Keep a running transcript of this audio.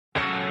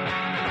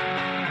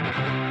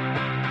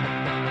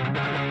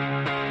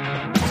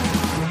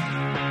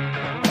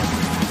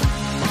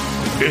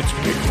It's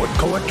Bigfoot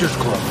Collectors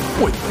Club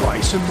with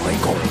Bryce and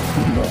Michael.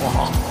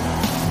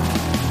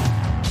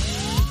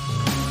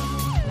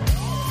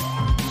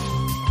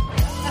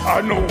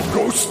 I know a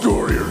ghost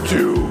story or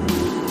two.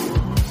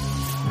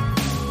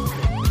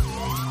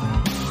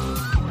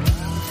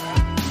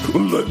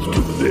 Let's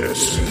do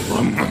this.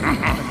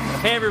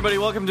 Hey everybody,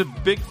 welcome to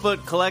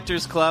Bigfoot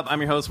Collectors Club. I'm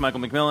your host, Michael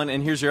McMillan,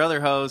 and here's your other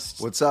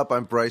host. What's up?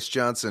 I'm Bryce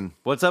Johnson.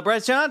 What's up,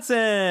 Bryce Johnson?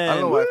 I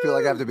don't know why I feel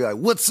like I have to be like,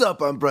 what's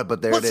up? I'm Bryce,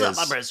 but there it is. What's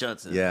up, I'm Bryce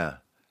Johnson? Yeah.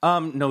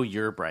 No,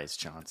 you're Bryce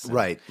Johnson.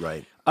 Right.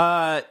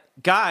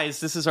 Guys,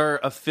 this is our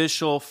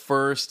official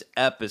first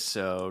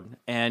episode,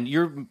 and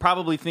you're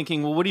probably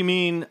thinking, well, what do you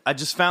mean? I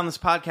just found this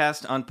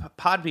podcast on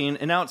Podbean,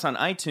 and now it's on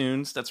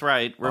iTunes. That's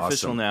right. We're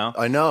official now.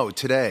 I know,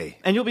 today.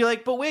 And you'll be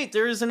like, but wait,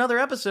 there is another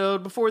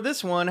episode before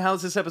this one.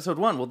 How's this episode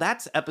 1? Well,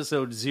 that's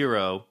episode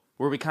 0,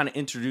 where we kind of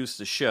introduce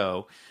the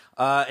show.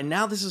 And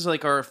now this is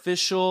like our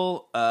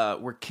official,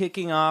 we're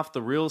kicking off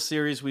the real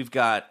series. We've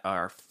got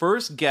our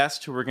first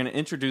guest who we're going to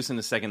introduce in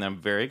a second that I'm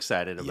very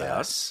excited about.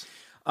 Yes.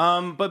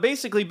 But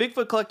basically,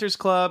 Bigfoot Collectors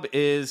Club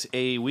is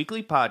a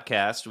weekly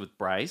podcast with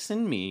Bryce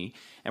and me,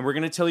 and we're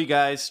going to tell you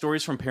guys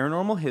stories from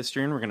paranormal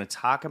history, and we're going to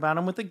talk about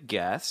them with a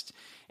guest,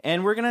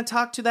 and we're going to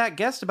talk to that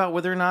guest about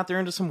whether or not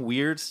they're into some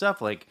weird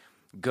stuff like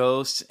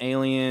ghosts,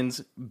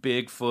 aliens,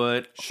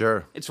 Bigfoot.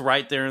 Sure. It's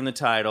right there in the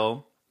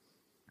title.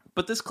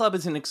 But this club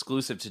isn't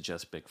exclusive to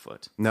just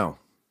Bigfoot. No,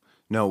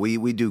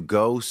 we do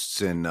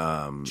ghosts and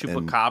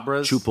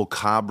chupacabras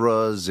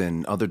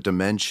and other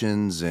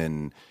dimensions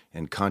and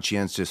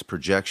conscientious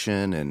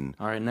projection and.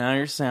 All right, now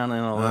you're sounding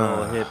a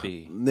little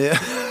hippie.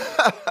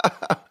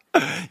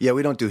 Yeah,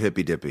 we don't do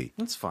hippy dippy.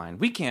 That's fine.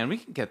 We can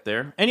get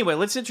there. Anyway,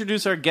 let's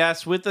introduce our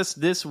guest. With us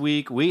this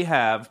week, we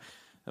have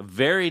a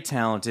very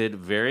talented,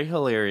 very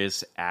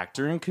hilarious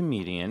actor and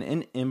comedian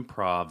and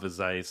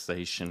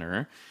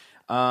improvisationer.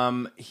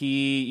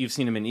 You've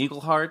seen him in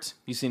Eagleheart.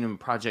 You've seen him in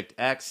Project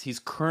X. He's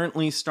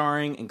currently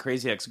starring in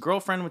Crazy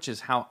Ex-Girlfriend, which is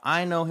how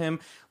I know him.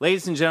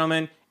 Ladies and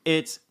gentlemen,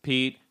 it's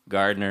Pete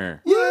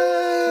Gardner.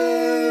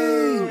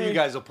 You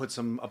guys will put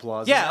some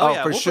applause. Yeah, in. Oh,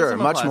 yeah, for we'll sure.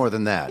 Much more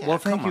than that. Yeah, Well,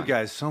 thank come you on.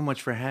 guys so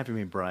much for having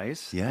me,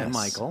 Bryce Yes. and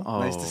Michael.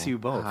 Nice to see you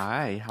both.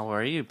 Hi, how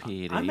are you,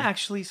 Pete? I'm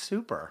actually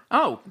super.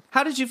 Oh,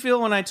 how did you feel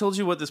when I told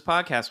you what this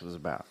podcast was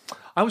about?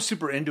 I was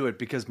super into it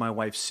because my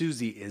wife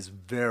Susie is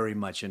very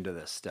much into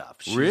this stuff.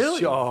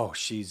 Really?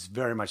 She's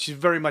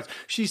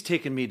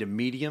taken me to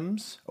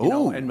mediums,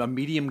 Ooh. and a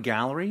medium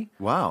gallery.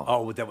 Wow.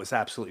 Oh, that was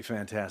absolutely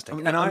fantastic.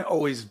 And I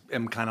always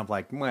am kind of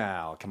like,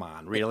 well, come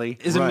on, really?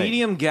 Is a Right.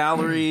 medium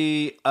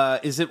gallery,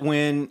 is it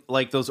when,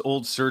 like those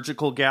old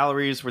surgical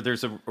galleries where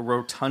there's a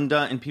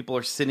rotunda and people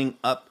are sitting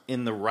up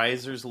in the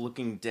risers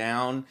looking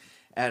down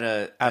at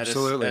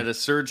Absolutely. at a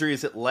surgery?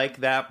 Is it like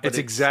that? But It's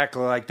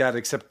exactly like that,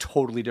 except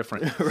totally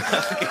different.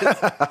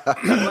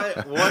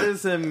 what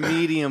is a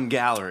medium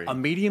gallery? A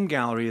medium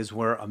gallery is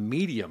where a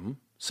medium,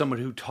 someone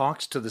who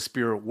talks to the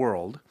spirit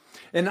world,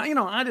 and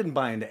I didn't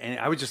buy into any.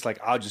 I was just like,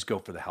 I'll just go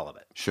for the hell of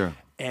it. Sure.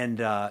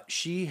 And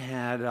she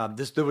had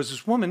this. There was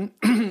this woman,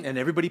 and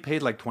everybody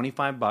paid like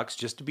 $25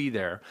 just to be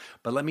there.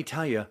 But let me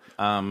tell you,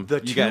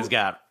 you guys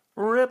got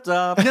ripped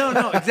off.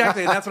 no,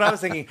 exactly. That's what I was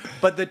thinking.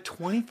 But the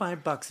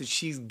 $25 that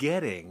she's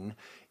getting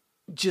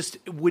just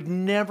would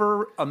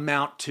never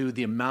amount to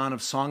the amount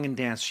of song and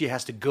dance she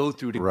has to go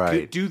through to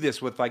Right. do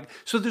this with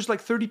so there's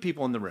like 30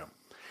 people in the room.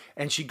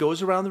 And she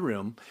goes around the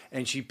room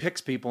and she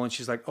picks people and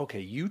she's like, okay,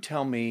 you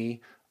tell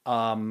me,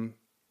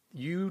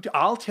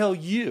 I'll tell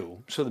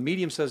you. So the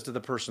medium says to the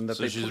person that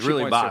So she's she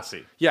really points to-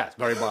 bossy. Yeah,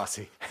 very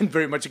bossy and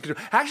very much in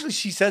control. Actually,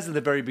 she says in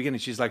the very beginning,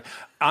 she's like,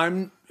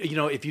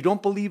 if you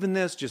don't believe in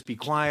this, just be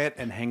quiet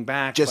and hang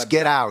back. Just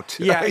get out.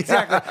 Yeah,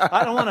 exactly.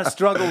 I don't want to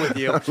struggle with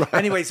you. Right.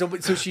 Anyway, so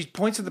she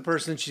points at the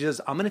person and she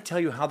says, I'm going to tell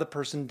you how the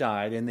person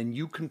died, and then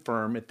you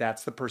confirm if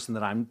that's the person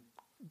that I'm,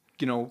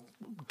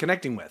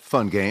 connecting with.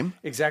 Fun game.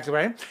 Exactly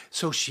right.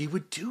 So she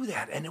would do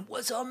that, and it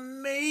was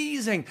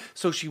amazing.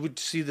 So she would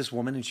see this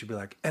woman, and she'd be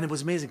like, and it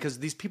was amazing because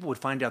these people would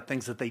find out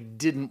things that they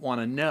didn't want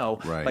to know.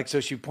 Right. Like,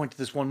 so she'd point to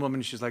this one woman,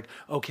 and she's like,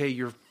 okay,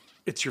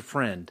 it's your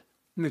friend.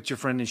 And it's your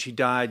friend, and she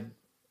died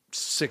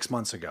 6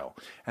 months ago.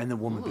 And the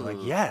woman would be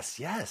like,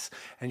 yes.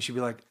 And she'd be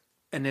like,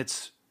 and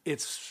it's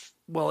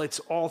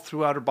all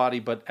throughout her body,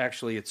 but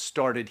actually it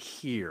started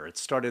here. It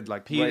started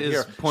like Pete right is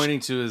here. pointing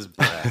to his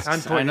breast.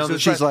 I'm pointing I know to that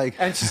his she's breast. like-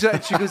 and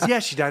she goes, yeah,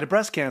 she died of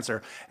breast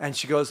cancer. And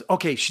she goes,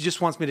 okay, she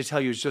just wants me to tell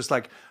you. It's just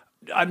like,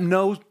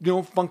 no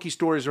funky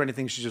stories or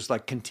anything. She's just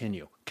like,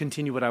 continue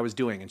what I was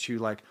doing. And she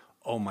like,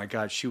 oh my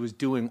God, she was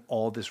doing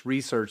all this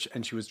research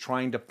and she was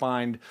trying to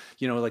find,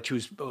 she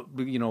was,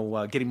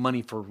 getting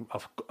money for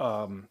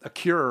a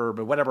cure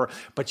or whatever.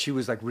 But she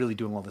was like really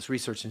doing all this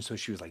research. And so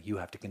she was like, you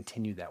have to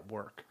continue that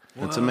work.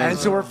 That's amazing. And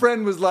so her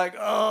friend was like,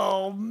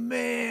 oh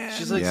man.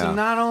 She's like, Yeah. so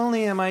not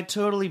only am I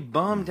totally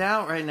bummed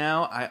out right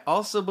now, I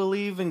also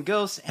believe in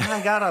ghosts, and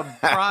I got a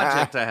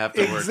project I have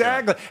to work on.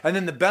 Exactly. And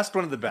then the best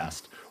one of the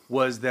best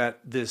was that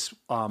this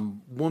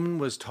woman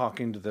was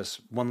talking to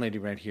this one lady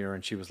right here,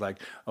 and she was like,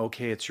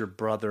 okay, it's your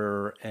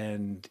brother,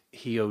 and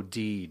he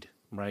OD'd,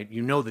 right?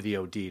 You know that he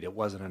OD'd. It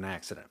wasn't an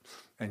accident.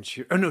 And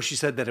she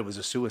said that it was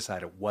a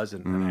suicide. It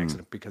wasn't an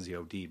accident because he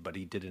OD'd, but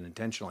he did it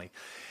intentionally.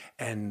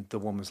 And the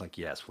woman was like,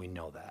 yes, we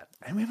know that.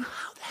 I mean,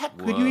 how the heck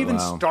could you even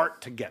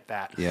start to get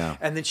that? Yeah.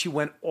 And then she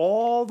went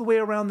all the way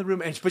around the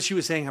room. But she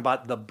was saying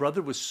about the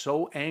brother was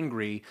so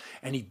angry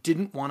and he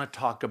didn't want to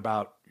talk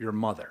about your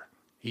mother.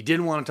 He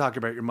didn't want to talk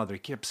about your mother. He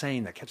kept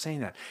saying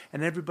that.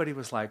 And everybody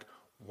was like,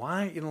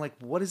 why?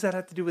 What does that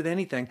have to do with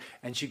anything?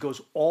 And she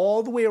goes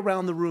all the way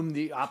around the room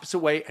the opposite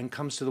way and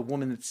comes to the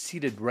woman that's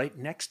seated right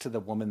next to the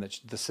woman,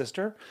 the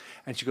sister.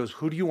 And she goes,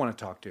 who do you want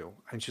to talk to?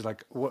 And she's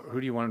like, who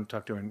do you want to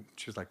talk to? And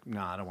she's like,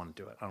 no, I don't want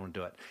to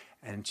do it.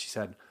 And she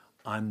said,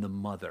 I'm the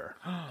mother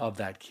of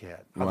that kid,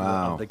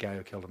 of the guy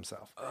who killed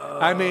himself.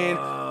 I mean,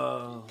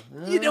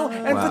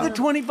 and for the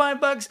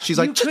 $25, she's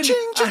like,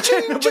 cha-ching,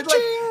 cha-ching,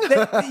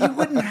 cha-ching. You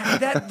wouldn't have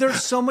that.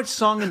 There's so much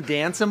song and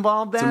dance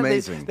involved. It's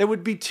amazing. There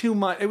would be too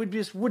much.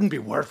 It wouldn't be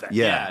worth it.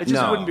 Yeah, it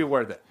just wouldn't be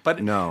worth it.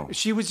 But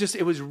she was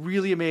it was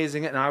really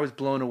amazing, and I was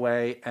blown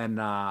away, and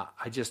I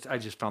just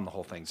found the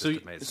whole thing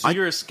just amazing. So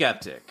you're a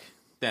skeptic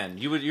then?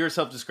 You're a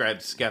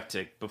self-described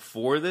skeptic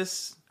before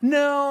this?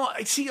 No,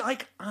 see,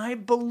 I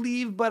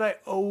believe, but I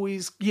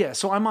always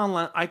so I'm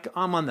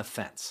on the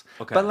fence.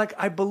 Okay, but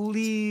I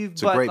believe.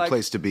 It's a great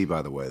place to be,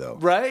 by the way, though.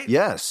 Right?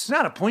 Yes, it's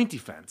not a pointy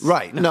fence.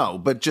 Right? No,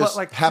 but just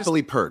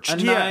happily perched. A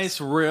nice,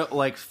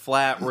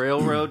 flat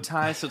railroad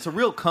tie, so it's a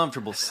real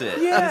comfortable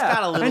sit. Yeah, it's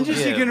got a little. And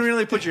just you can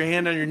really put your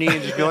hand on your knee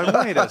and just be like,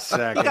 wait a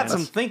second, you got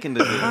some thinking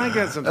to do. I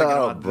got some thinking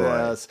about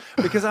this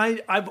because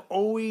I'm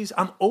always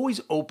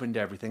open to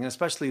everything, and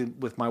especially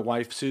with my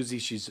wife Susie.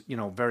 She's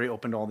very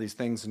open to all these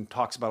things and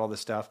talks about all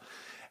this stuff.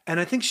 And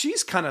I think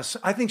she's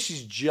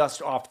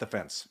just off the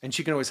fence, and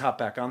she can always hop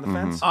back on the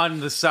fence. On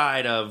the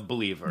side of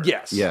believer.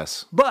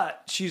 Yes.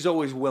 But she's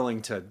always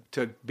willing to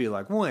be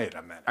like, wait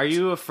a minute. Are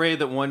you afraid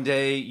that one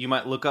day you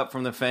might look up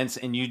from the fence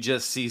and you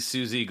just see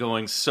Susie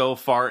going so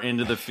far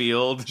into the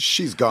field?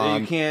 She's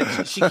gone. You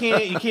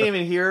can't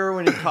even hear her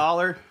when you call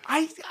her?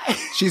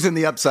 She's in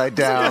the upside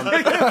down.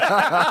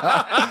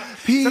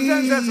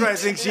 Sometimes that's what I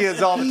think she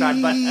is all the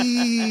time.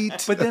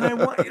 But then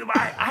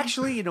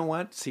you know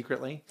what?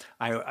 Secretly,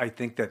 I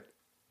think that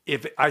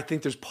I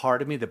think there's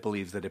part of me that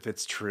believes that if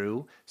it's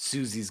true,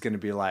 Susie's going to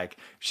be like,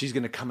 she's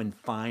going to come and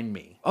find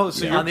me. Oh,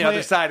 so you're on the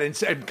other side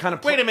and kind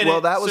of wait a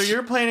minute. Well, so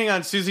you're planning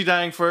on Susie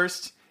dying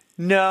first?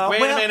 No.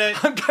 Wait a minute.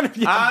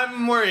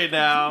 I'm worried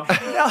now.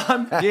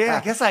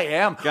 I guess I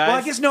am.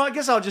 Guys? Well, I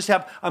guess I'll just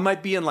I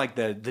might be in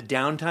the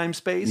downtime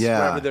space.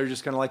 Yeah. Where they're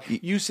just going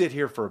to you sit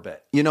here for a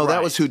bit.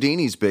 That was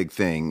Houdini's big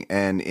thing.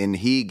 And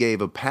he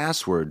gave a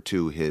password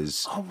to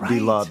his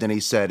beloved. And he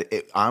said,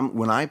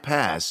 when I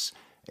pass,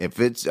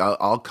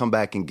 I'll come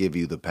back and give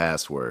you the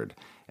password.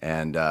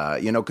 And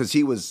because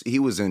he was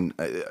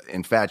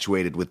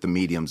infatuated with the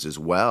mediums as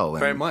well, and,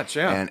 very much,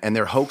 yeah, and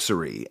their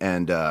hoaxery,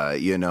 and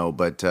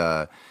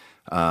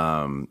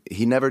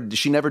she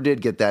never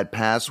did get that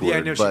password. Yeah,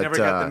 no, she never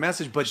got the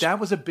message, but that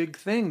was a big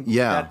thing.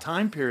 Yeah, that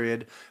time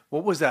period.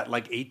 What was that,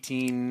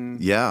 1890s?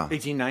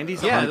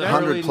 Yeah,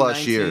 100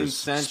 plus years.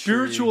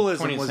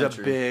 Spiritualism was a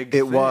big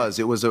It thing.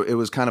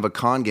 was kind of a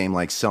con game,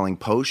 like selling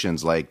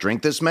potions, like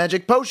drink this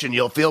magic potion,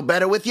 you'll feel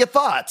better with your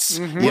thoughts,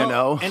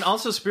 And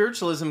also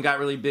spiritualism got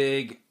really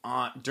big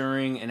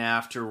during and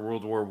after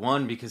World War I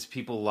because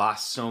people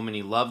lost so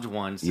many loved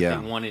ones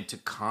that they wanted to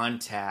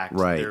contact.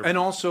 And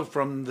also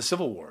from the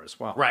Civil War as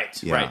well.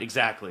 Right,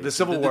 exactly. The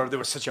Civil War, there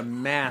was such a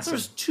massive...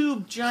 There's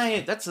two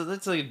giant... That's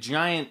like a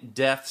giant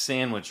death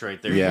sandwich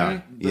right there. Yeah.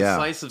 The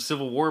slice of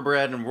Civil War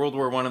bread and World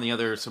War I on the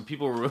other. So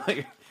people were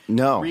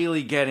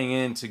really getting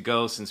into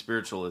ghosts and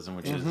spiritualism,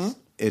 which is...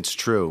 It's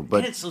true, but...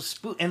 And it's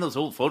so and those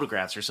old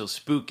photographs are so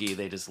spooky,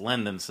 they just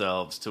lend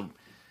themselves to...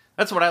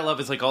 That's what I love,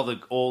 is all the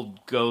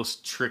old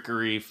ghost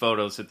trickery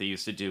photos that they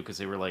used to do, because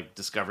they were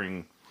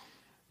discovering...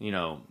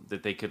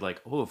 that they could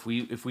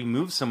if we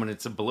move someone,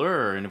 it's a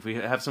blur, and if we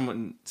have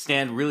someone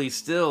stand really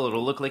still,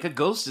 it'll look like a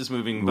ghost is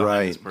moving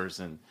behind this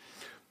person.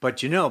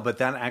 But but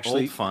that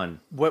actually old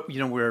fun. What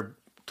we're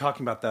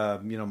talking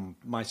about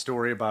my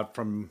story about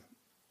from.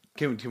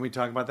 Can we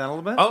talk about that a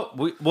little bit?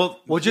 Oh,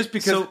 well, just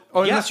because.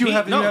 Unless you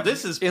have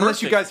this is unless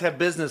perfect. you guys have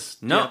business,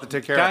 you have to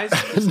take care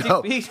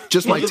of.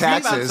 Just my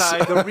taxes.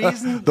 The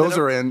reason those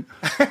are in.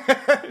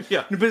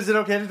 Yeah, but is it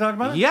okay to talk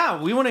about it?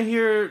 Yeah, we want to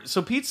hear.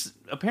 So Pete's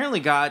apparently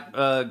got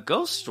a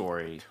ghost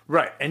story,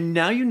 right? And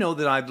now you know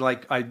that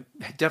I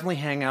definitely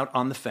hang out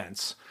on the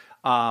fence.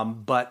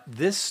 But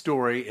this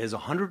story is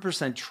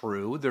 100%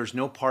 true. There's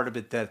no part of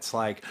it that's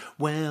I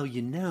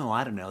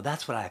don't know.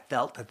 That's what I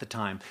felt at the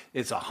time.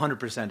 It's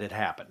 100% it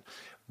happened.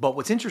 But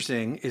what's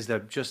interesting is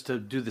that, just to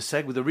do the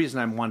segue, the reason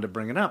I wanted to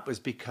bring it up is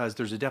because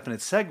there's a definite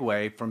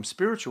segue from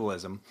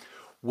spiritualism,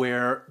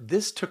 where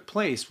this took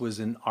place was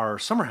in our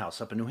summer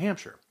house up in New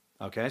Hampshire.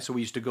 Okay, so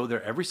we used to go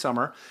there every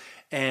summer,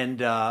 and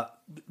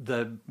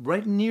the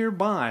right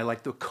nearby,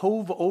 the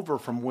cove over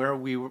from where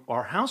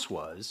our house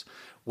was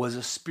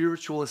a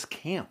spiritualist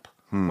camp.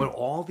 where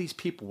all these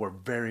people were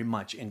very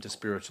much into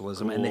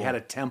spiritualism, and they had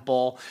a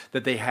temple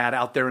that they had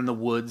out there in the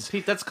woods.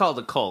 Pete, that's called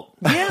a cult.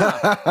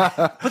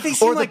 Yeah, but they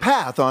seem Or like The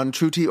Path on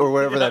True T or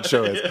whatever that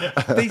show is.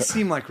 they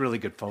seem like really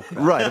good folk.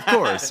 Though. Right,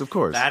 of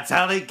course. That's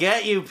how they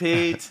get you,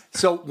 Pete.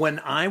 So when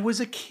I was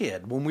a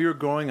kid, when we were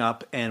growing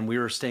up and we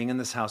were staying in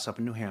this house up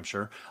in New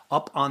Hampshire,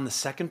 up on the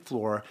second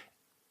floor,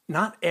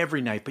 not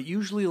every night, but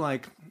usually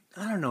like,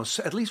 I don't know,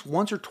 at least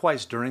once or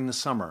twice during the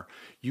summer,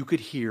 you could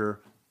hear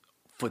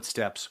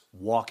footsteps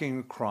walking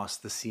across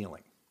the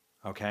ceiling.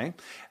 Okay?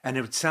 And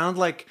it would sound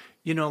like,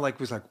 like it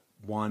was like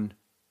 1,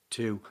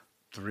 2,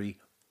 3,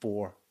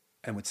 4,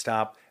 and would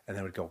stop, and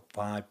then it would go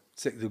 5,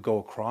 6, it would go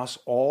across,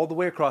 all the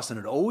way across, and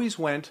it always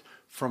went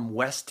from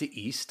west to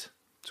east.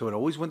 So it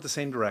always went the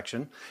same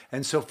direction.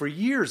 And so for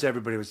years,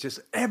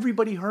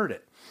 everybody heard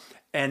it.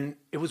 And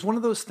it was one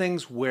of those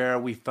things where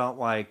we felt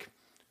like,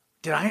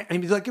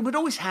 it would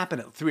always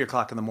happen at 3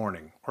 o'clock in the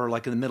morning or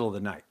like in the middle of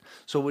the night.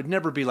 So it would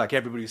never be like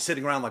everybody was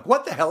sitting around like,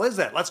 what the hell is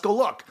that? Let's go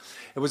look.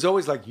 It was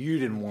always like, you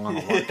didn't want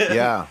to look.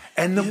 Yeah.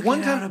 And the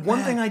one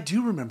thing I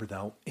do remember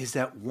though, is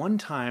that one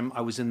time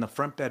I was in the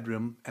front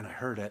bedroom and I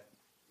heard it.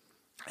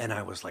 And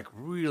I was like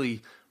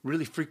really,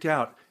 really freaked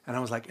out. And I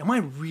was like, am I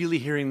really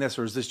hearing this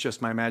or is this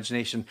just my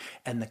imagination?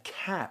 And the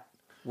cat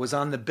was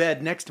on the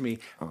bed next to me,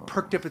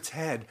 perked up its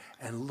head,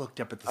 and looked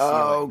up at the ceiling.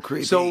 Oh,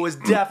 creepy. So it was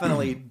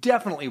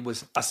definitely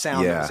was a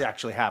sound that was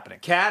actually happening.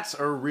 Cats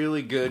are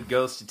really good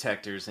ghost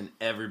detectors, and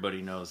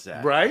everybody knows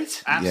that.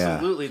 Right?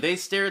 Absolutely. They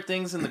stare at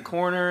things in the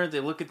corner.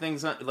 They look at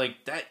things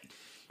like that.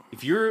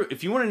 If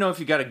you want to know if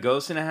you got a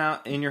ghost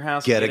in your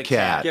house, get a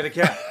cat. Get a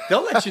cat.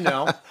 They'll let you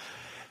know.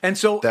 And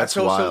so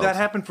wild. that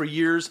happened for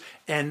years,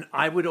 and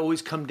I would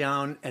always come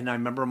down, and I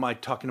remember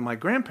talking to my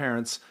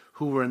grandparents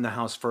who were in the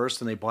house first,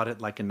 and they bought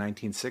it like in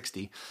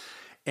 1960.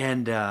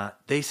 And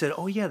they said,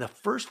 oh, yeah, the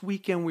first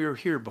weekend we were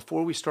here,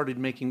 before we started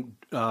making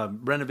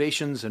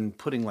renovations and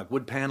putting like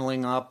wood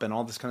paneling up and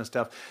all this kind of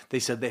stuff, they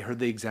said they heard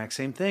the exact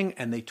same thing.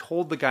 And they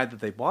told the guy that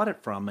they bought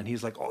it from, and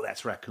he's like, oh,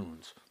 that's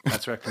raccoons.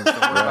 That's raccoons. Don't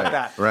worry about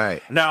that.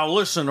 Right. Now,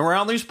 listen,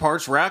 around these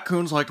parts,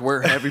 raccoons like to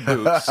wear heavy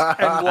boots.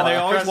 and they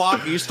always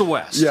walk east to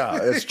west. Yeah,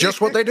 it's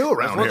just what they do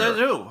around That's here. what they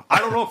do. I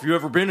don't know if you've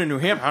ever been in New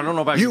Hampshire. I don't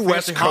know about You you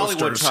fancy West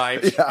Hollywood Coasters.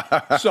 types.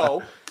 Yeah.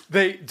 So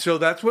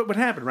that's what would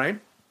happen, right?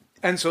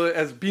 And so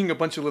as being a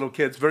bunch of little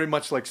kids, very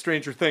much like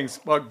Stranger Things,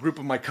 a group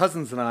of my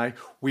cousins and I,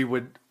 we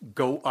would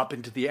go up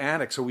into the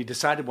attic. So we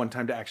decided one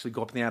time to actually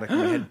go up in the attic and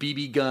we had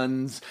BB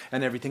guns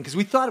and everything because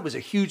we thought it was a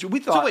huge...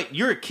 So wait,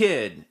 you're a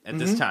kid at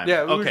this time.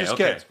 Yeah, we were just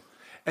kids.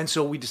 And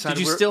so we decided...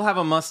 Did you still have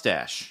a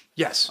mustache?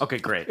 Yes. Okay,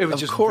 great. It was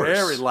just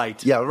very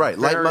light. Yeah, right.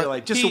 Very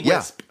light. Just Pete, a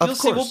wisp. Of You'll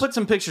see. course. We'll put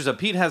some pictures up.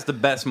 Pete has the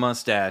best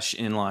mustache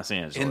in Los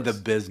Angeles. In the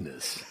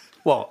business.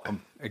 Well,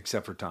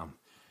 except for Tom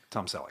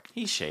Selleck.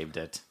 He shaved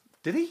it.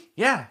 Did he?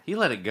 Yeah, he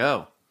let it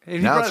go. And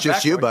he Now brought it's it just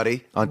back you, for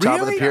buddy, on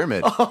top of the Really?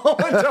 pyramid.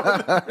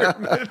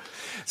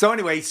 So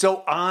anyway,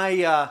 so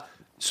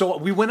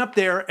we went up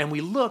there and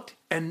we looked,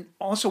 and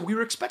also we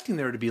were expecting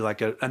there to be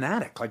like an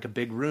attic, like a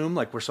big room,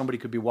 like where somebody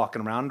could be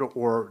walking around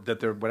or that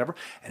there whatever.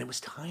 And it was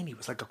tiny; it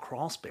was like a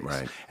crawl space.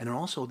 Right. And then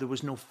also there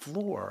was no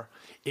floor;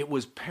 it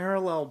was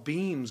parallel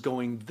beams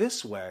going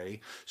this way,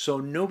 so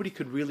nobody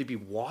could really be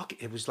walking.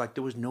 It was like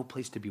there was no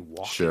place to be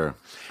walking. Sure.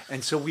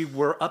 And so we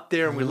were up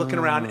there and we were looking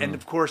around, and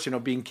of course,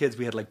 being kids,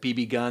 we had like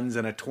BB guns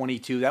and a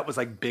 22. That was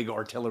like big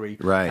artillery,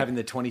 Right. having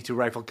the 22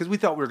 rifle, because we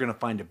thought we were going to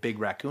find a big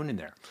raccoon in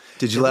there.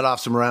 Did you let off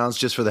some rounds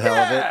just for the hell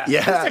of it?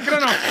 Yeah.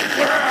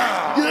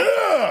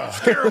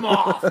 Scare them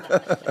off.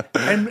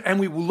 and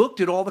we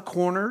looked at all the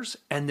corners,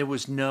 and there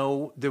was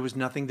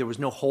nothing. There was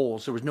no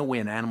holes. There was no way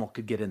an animal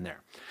could get in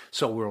there.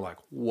 So we were like,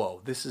 whoa,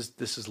 this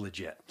is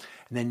legit.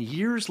 And then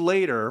years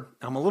later,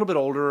 I'm a little bit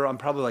older. I'm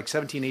probably like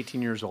 17,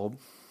 18 years old.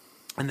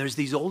 And there's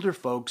these older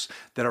folks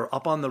that are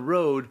up on the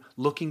road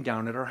looking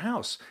down at our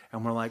house.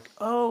 And we're like,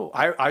 oh,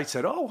 I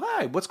said, oh,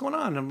 hi, what's going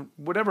on? And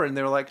whatever. And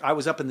they're like, I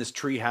was up in this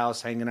tree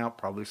house hanging out,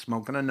 probably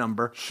smoking a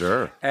number.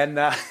 Sure. And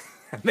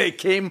they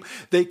came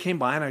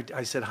by, and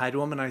I said hi to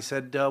them. And I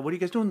said, what are you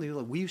guys doing? They're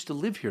like, we used to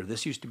live here.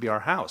 This used to be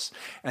our house.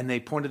 And they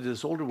pointed to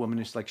this older woman.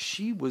 And it's like,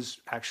 she was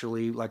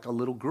actually like a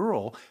little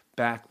girl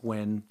back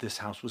when this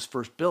house was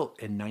first built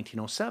in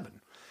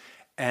 1907.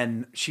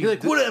 And she's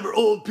like, whatever,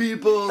 old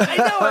people. I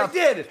know, I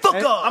did. Fuck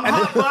off. I'm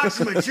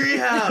hotboxing my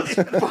treehouse.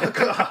 Fuck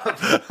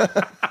off.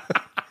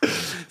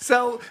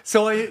 So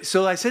I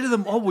said to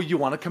them, oh, well, you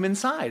want to come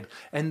inside?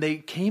 And they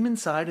came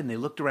inside and they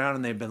looked around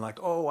and they've been like,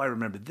 oh, I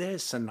remember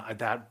this and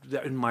that.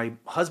 And my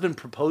husband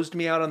proposed to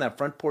me out on that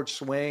front porch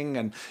swing,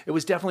 and it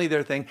was definitely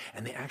their thing.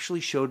 And they actually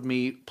showed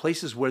me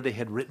places where they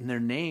had written their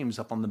names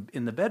up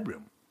in the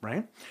bedroom,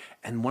 right?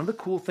 And one of the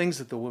cool things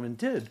that the woman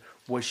did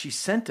was she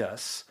sent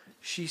us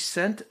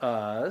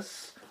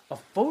a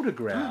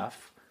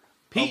photograph.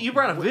 Pete, you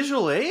brought a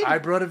visual aid? I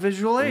brought a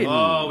visual aid.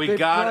 Whoa, They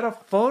brought a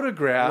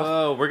photograph.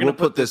 Whoa, we're going to We'll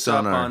put this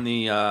up on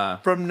the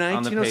from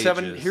 1907. on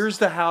the pages. Here's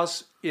the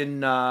house in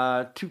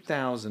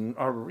 2000,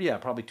 or yeah,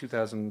 probably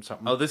 2000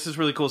 something. Oh, this is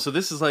really cool. So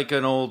this is like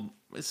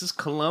this is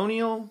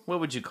colonial? What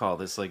would you call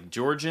this? Like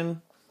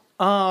Georgian?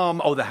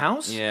 The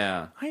house?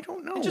 Yeah. I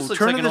don't know. It just looks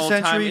turn like of an the old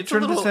time. century, It's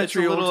turn a of the little,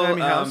 century, it's a little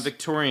old-timey house.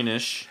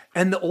 Victorian-ish.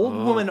 And the old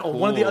woman,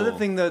 one of the other cool.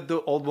 thing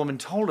the old woman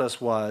told us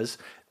was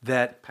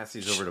that... Pass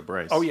these over to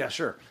Bryce. Oh, yeah,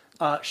 sure.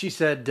 She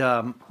said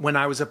when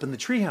I was up in the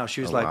treehouse,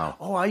 she was wow.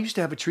 I used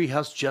to have a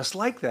treehouse just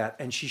like that.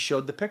 And she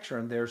showed the picture,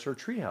 and there's her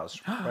treehouse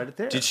right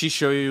there. Did she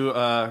show you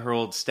her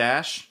old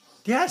stash?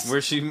 Yes. Where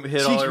she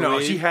hid all her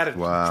weed? She had it.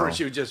 Wow.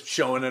 She was just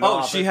showing it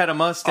off. She had a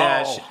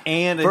mustache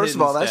and a First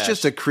of all, hidden that's stash.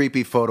 just a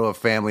creepy photo of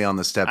family on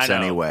the steps I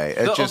know. anyway.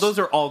 Those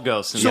are all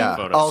ghosts in that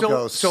photo. all So-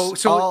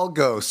 ghosts. so- all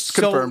ghosts.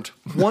 Confirmed.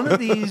 So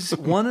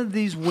one of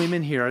these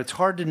women here, it's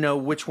hard to know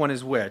which one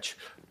is which,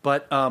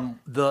 but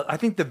I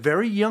think the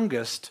very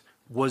youngest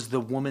was the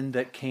woman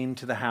that came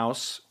to the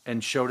house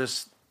and showed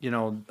us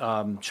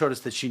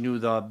that she knew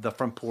the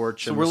front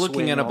porch. So and we're the looking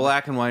swing at a and all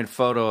black and white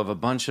photo of a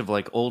bunch of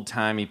like old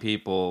timey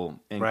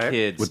people and Right.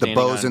 kids With the standing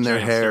bows on in their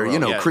giant hair,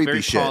 stairwell. creepy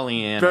very shit.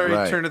 Pollyanna. very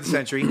Right. turn of the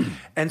century.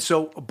 And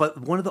so, but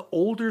one of the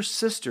older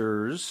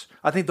sisters,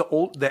 I think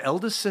the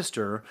eldest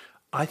sister,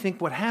 I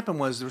think what happened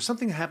was there was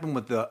something that happened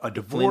with a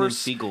divorce.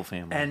 Siegel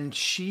family. And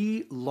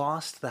she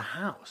lost the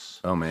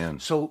house. Oh,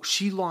 man. So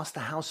she lost the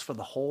house for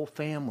the whole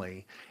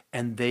family,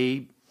 and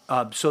they.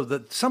 So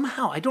that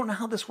somehow, I don't know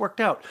how this worked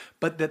out,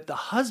 but that the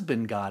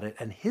husband got it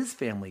and his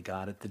family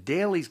got it, the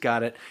Dailies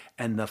got it,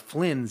 and the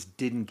Flynns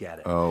didn't get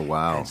it. Oh,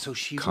 wow. And so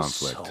she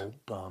Conflict. was so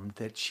bummed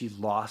that she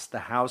lost the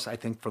house, I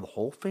think, for the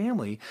whole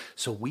family.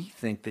 So we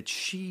think that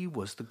she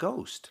was the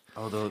ghost.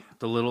 Oh,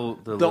 the little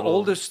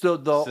Oldest, the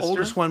sister?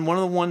 oldest one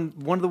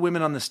of the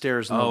women on the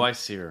stairs. Oh, I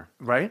see her.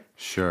 right?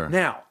 Sure.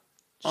 Now,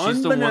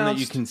 She's the one that you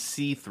unbeknownst- can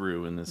see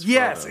through in this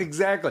Yes, photo.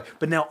 exactly.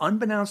 But now,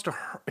 unbeknownst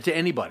to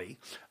anybody,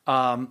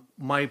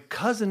 my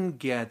cousin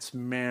gets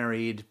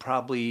married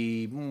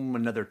probably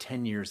another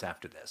 10 years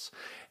after this.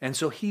 And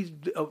so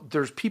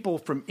there's people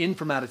from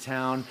out of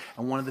town,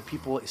 and one of the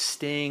people is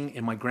staying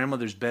in my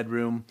grandmother's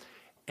bedroom,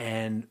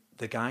 and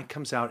the guy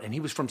comes out, and he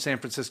was from San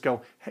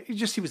Francisco.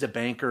 He was a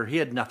banker. He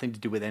had nothing to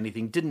do with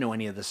anything, didn't know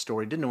any of this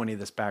story, didn't know any of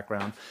this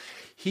background.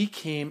 He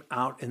came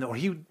out, or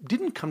he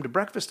didn't come to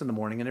breakfast in the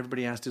morning, and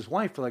everybody asked his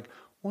wife, like,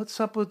 what's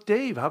up with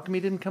Dave? How come he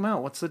didn't come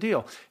out? What's the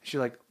deal? She's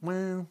like,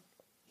 well,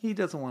 he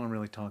doesn't want to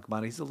really talk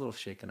about it. He's a little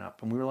shaken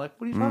up. And we were like,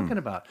 what are you talking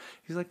about?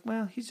 He's like,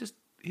 well, he's just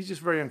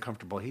very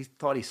uncomfortable. He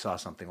thought he saw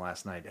something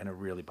last night, and it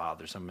really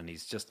bothers him, and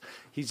he's just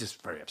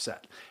very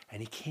upset. And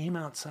he came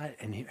outside,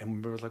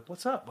 and we were like,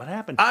 what's up? What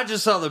happened? I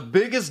just saw the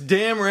biggest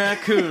damn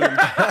raccoon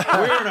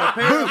wearing a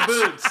pair of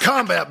boots.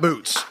 Combat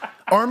boots.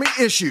 Army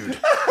issued.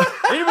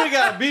 Anybody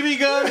got a BB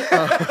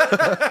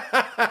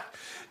gun?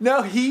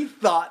 No, he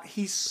thought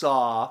he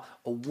saw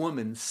a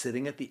woman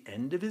sitting at the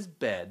end of his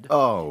bed.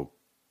 Oh,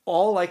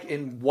 all like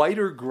in white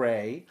or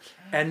gray,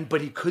 but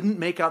he couldn't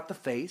make out the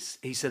face.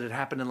 He said it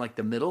happened in like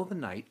the middle of the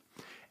night,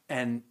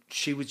 and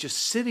she was just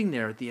sitting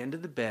there at the end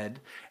of the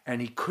bed,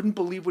 and he couldn't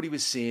believe what he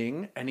was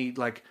seeing, and he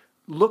like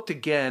looked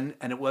again,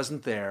 and it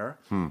wasn't there.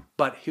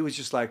 But he was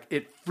just like,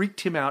 it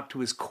freaked him out to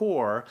his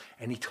core,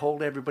 and he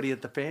told everybody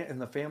at in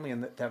the family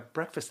and that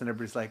breakfast, and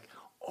everybody's like,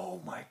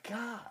 oh my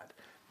God,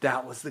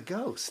 that was the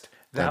ghost.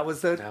 That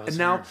was and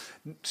now,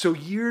 so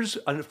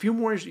a few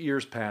more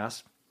years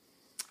pass,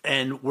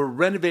 and we're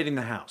renovating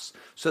the house.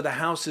 So the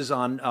house is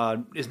not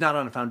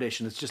on a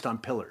foundation; it's just on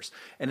pillars,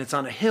 and it's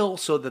on a hill,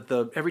 so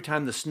that every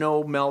time the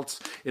snow melts,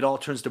 it all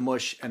turns to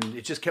mush, and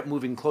it just kept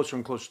moving closer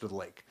and closer to the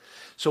lake.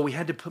 So we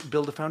had to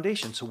build a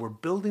foundation. So we're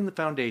building the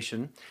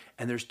foundation,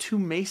 and there's two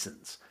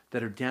masons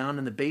that are down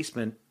in the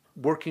basement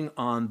working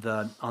on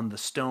the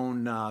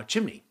stone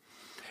chimney.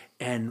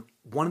 And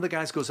one of the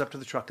guys goes up to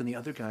the truck, and the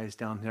other guy is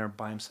down there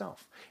by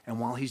himself. And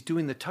while he's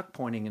doing the tuck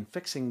pointing and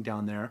fixing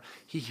down there,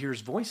 he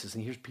hears voices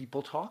and he hears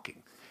people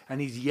talking. And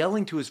he's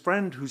yelling to his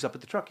friend who's up at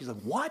the truck. He's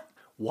like, "What?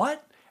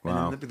 What?"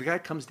 Wow. And then the guy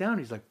comes down.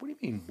 He's like, "What do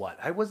you mean, what?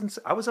 I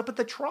was up at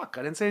the truck.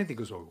 I didn't say anything." He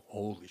goes, "Oh,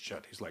 holy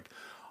shit." He's like,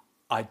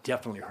 "I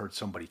definitely heard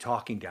somebody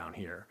talking down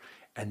here."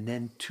 And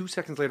then 2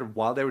 seconds later,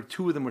 while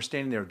two of them were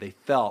standing there,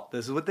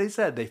 this is what they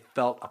said, they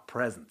felt a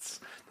presence.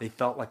 They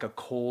felt like a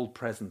cold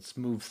presence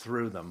move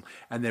through them.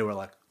 And they were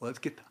like, let's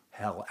get the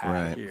hell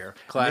out of here.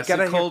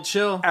 Classic cold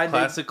chill.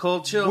 Classic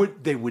cold chill.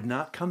 They would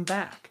not come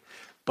back.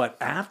 But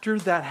after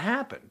that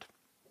happened,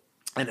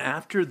 and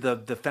after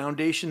the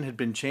foundation had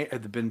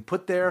been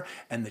put there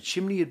and the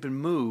chimney had been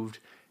moved,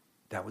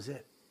 that was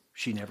it.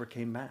 She never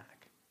came back.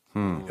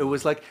 It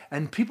was like,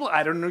 and people,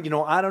 I don't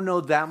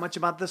know that much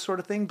about this sort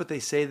of thing, but they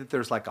say that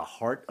there's like a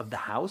heart of the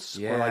house,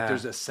 or like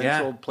there's a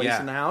central place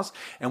in the house,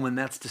 and when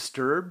that's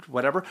disturbed,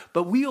 whatever.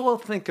 But we all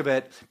think of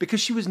it because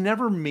she was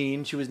never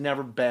mean, she was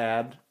never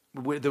bad.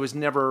 There was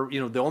never,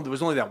 there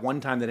was only that one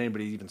time that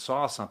anybody even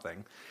saw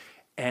something,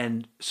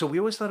 and so we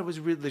always thought it was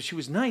really that she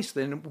was nice.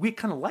 Then we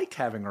kind of liked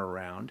having her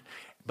around,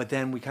 but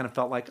then we kind of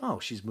felt like, oh,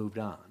 she's moved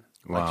on,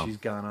 like she's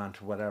gone on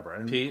to whatever.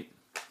 And Pete.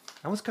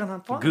 That was kind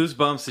of fun.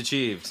 Goosebumps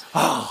achieved.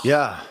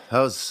 yeah,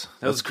 that was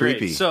Great.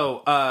 creepy.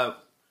 So,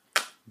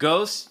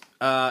 ghost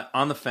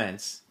on the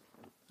fence.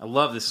 I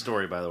love this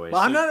story, by the way.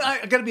 Well,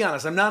 I got to be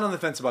honest. I'm not on the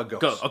fence about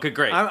ghosts. Go. Okay,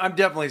 great. I'm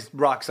definitely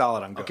rock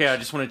solid on ghosts. Okay, I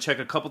just want to check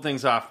a couple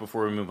things off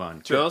before we move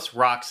on. Ghosts,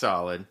 rock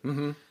solid.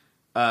 Mm-hmm.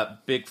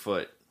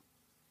 Bigfoot.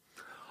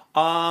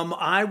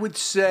 I would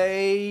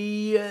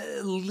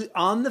say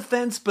on the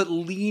fence, but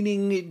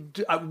leaning,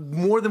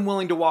 more than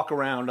willing to walk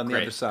around on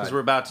the other side. Because we're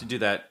about to do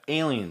that.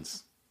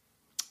 Aliens.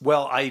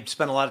 Well, I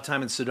spent a lot of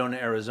time in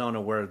Sedona, Arizona,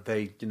 where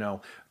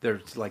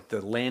there's like the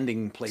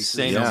landing places.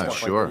 Say no more.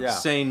 Sure.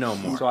 Say no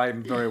more. So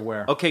I'm very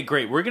aware. Okay,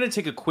 great. We're going to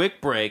take a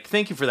quick break.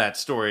 Thank you for that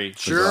story.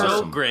 Sure. So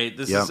Awesome. great.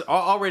 This is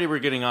already we're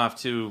getting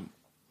off to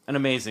an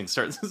amazing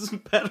start. This is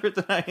better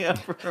than I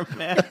ever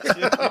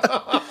imagined.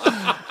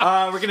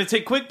 We're going to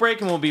take a quick break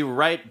and we'll be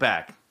right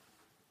back.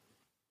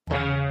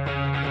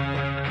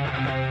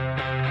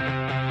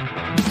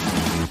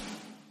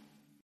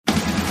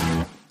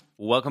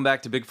 Welcome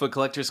back to Bigfoot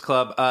Collectors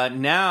Club.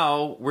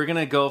 Now we're going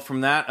to go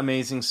from that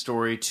amazing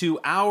story to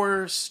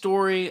our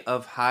story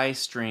of high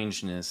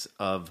strangeness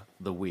of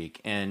the week.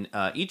 And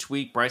each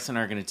week, Bryce and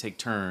I are going to take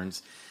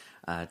turns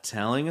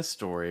telling a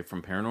story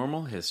from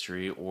paranormal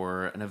history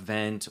or an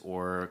event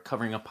or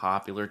covering a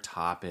popular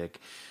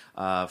topic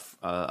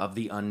of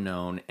the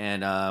unknown.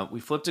 And we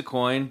flipped a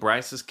coin.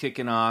 Bryce is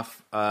kicking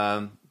off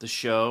the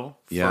show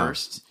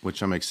first.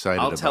 Which I'm excited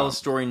about. I'll tell a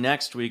story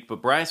next week.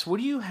 But Bryce,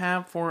 what do you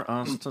have for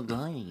us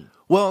today?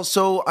 Well,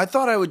 so I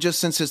thought I would just,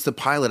 since it's the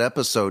pilot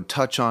episode,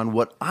 touch on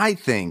what I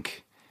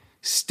think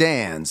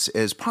stands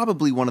as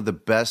probably one of the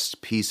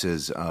best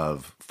pieces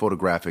of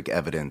photographic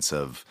evidence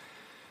of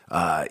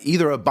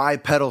either a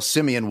bipedal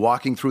simian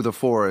walking through the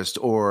forest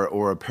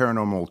or a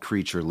paranormal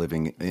creature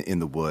living in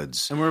the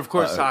woods. And we're, of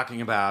course,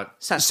 talking about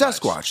Sasquatch.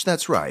 Sasquatch,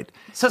 that's right.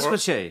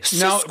 Sasquatch.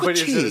 No, but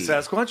is it a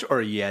Sasquatch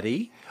or a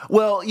Yeti?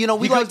 Well, we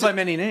goes like by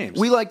many names.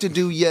 We like to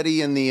do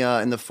Yeti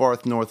in the far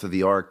north of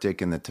the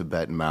Arctic and the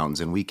Tibetan mountains,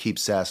 and we keep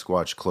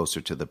Sasquatch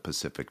closer to the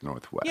Pacific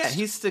Northwest. Yeah,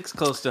 he sticks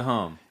close to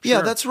home. Yeah,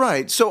 Sure. that's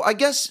right. So I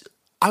guess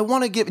I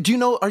want to give.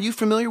 Are you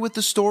familiar with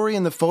the story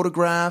and the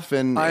photograph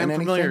and I am and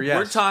familiar, anything? yes.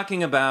 We're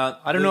talking about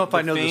I don't know if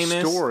I know the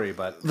famous story,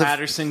 but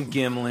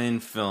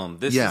Patterson-Gimlin film.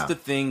 This is the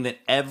thing that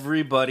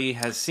everybody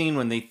has seen.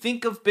 When they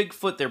think of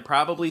Bigfoot, they're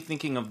probably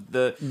thinking of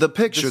the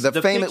picture,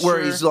 the famous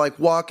where he's like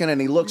walking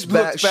and he looks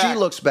back. She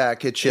looks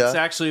back at you. It's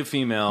actually a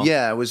female.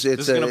 Yeah,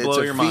 it's gonna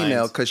blow a your female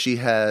mind. because she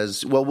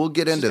has. Well, we'll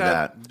get into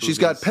that. She's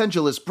got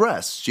pendulous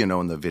breasts,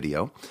 in the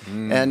video,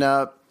 and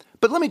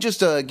but let me just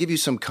give you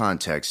some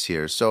context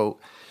here. So.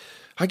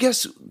 I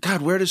guess,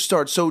 God, where to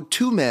start? So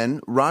 2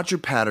 men, Roger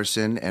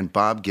Patterson and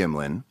Bob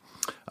Gimlin.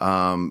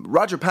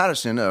 Roger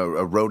Patterson, a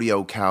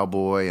rodeo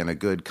cowboy and a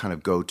good kind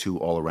of go-to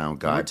all-around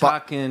guy. We're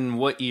talking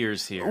what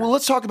years here? Well,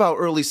 let's talk about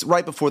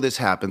right before this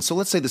happened. So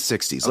let's say the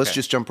 60s. Let's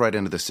just jump right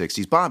into the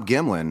 60s. Bob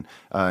Gimlin,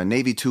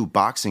 Navy 2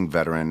 boxing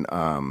veteran,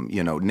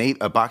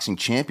 a boxing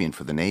champion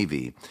for the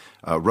Navy,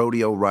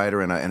 rodeo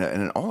rider, and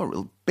an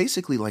all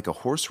basically like a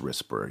horse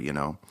whisperer,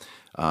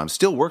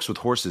 still works with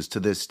horses to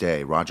this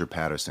day. Roger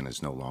Patterson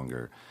is no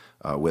longer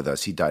with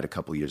us. He died a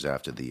couple years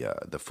after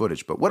the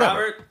footage, but whatever.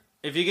 Robert,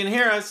 if you can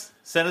hear us,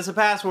 send us a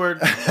password.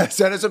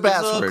 Send us a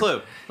password. A little clue.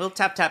 A little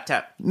tap, tap,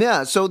 tap.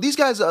 Yeah, so these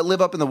guys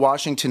live up in the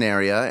Washington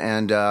area,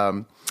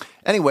 and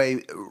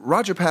anyway,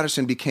 Roger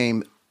Patterson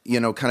became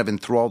kind of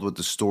enthralled with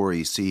the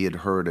story. See, he had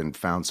heard and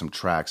found some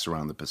tracks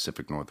around the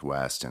Pacific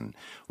Northwest, and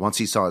once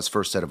he saw his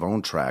first set of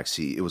own tracks,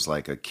 it was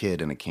like a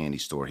kid in a candy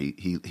store.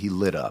 He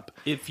lit up.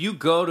 If you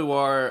go to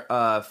our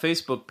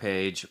Facebook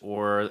page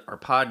or our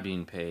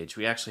Podbean page,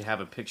 we actually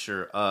have a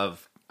picture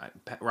of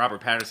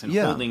Robert Patterson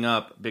holding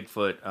up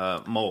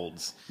Bigfoot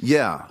molds.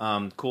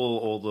 Yeah. Cool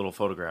old little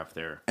photograph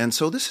there. And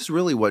so this is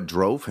really what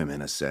drove him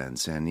in a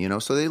sense.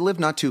 And, so they lived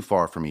not too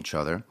far from each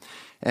other.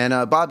 And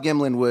Bob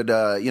Gimlin would,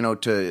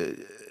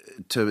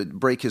 to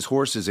break his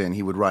horses in,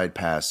 he would ride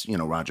past,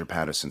 Roger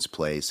Patterson's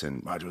place.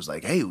 And Roger was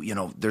like, hey,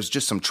 there's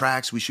just some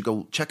tracks. We should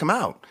go check them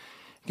out.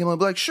 Gimlin would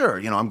be like, sure,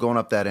 I'm going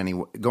up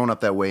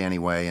that way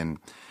anyway.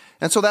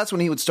 And so that's when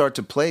he would start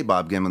to play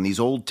Bob Gimlin, these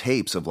old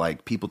tapes of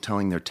like people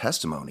telling their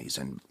testimonies.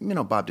 And,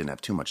 Bob didn't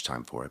have too much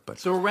time for it. But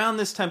so around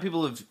this time,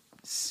 people have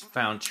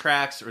found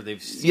tracks or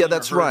they've seen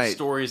that's or heard right.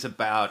 stories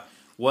about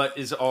what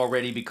is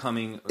already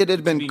becoming to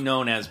be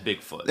known as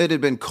Bigfoot. It had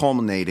been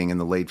culminating in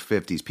the late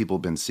 50s. People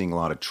had been seeing a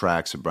lot of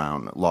tracks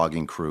around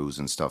logging crews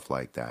and stuff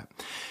like that.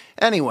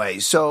 Anyway,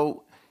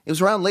 so it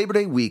was around Labor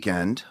Day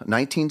weekend,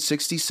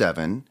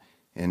 1967,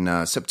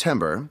 in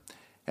September.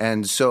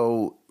 And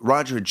so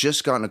Roger had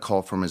just gotten a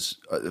call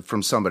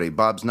from somebody.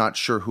 Bob's not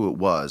sure who it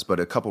was, but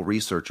a couple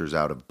researchers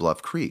out of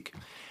Bluff Creek.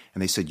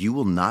 And they said, you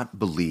will not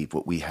believe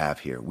what we have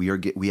here. We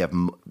have,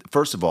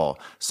 first of all,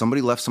 somebody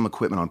left some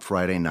equipment on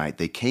Friday night.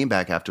 They came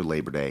back after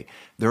Labor Day.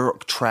 There are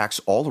tracks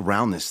all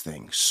around this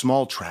thing.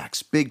 Small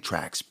tracks, bigger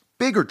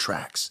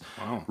tracks.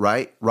 Wow.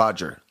 Right?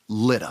 Roger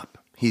lit up.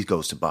 He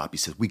goes to Bob. He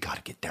says, we got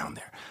to get down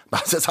there.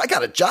 Bob says, I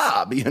got a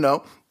job,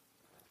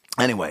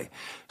 Anyway,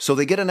 so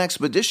they get an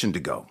expedition to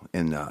go.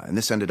 And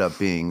this ended up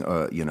being,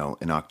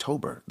 in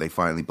October.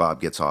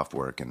 Bob gets off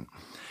work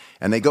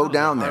And they go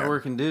down there.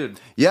 Hard-working dude.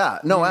 Yeah,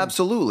 no,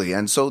 absolutely.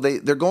 And so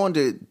they're going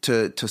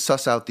to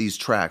suss out these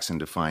tracks and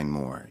to find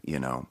more,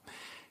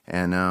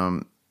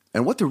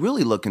 And what they're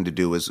really looking to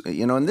do is,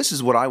 and this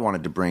is what I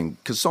wanted to bring,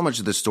 because so much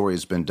of this story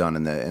has been done,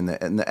 and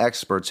the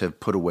experts have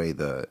put away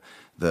the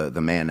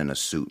man in a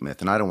suit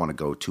myth, and I don't want to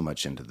go too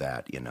much into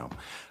that,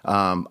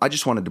 I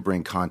just wanted to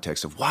bring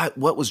context of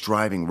what was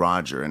driving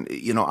Roger, and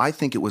I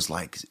think it was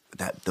like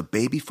that: the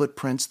baby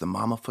footprints, the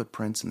mama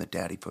footprints, and the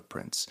daddy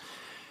footprints.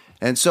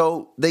 And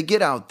so they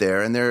get out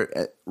there, and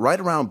they're right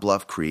around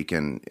Bluff Creek,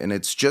 and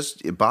it's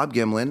just Bob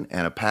Gimlin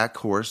and a pack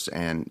horse,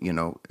 and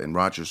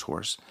Roger's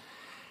horse.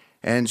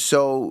 And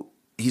so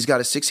he's got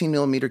a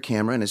 16-millimeter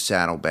camera in his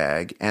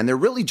saddlebag, and they're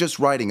really just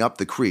riding up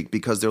the creek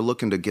because they're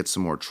looking to get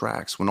some more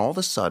tracks, when all of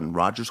a sudden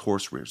Roger's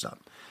horse rears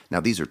up. Now,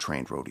 these are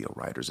trained rodeo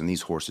riders, and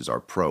these horses are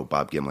pro.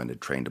 Bob Gimlin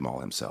had trained them all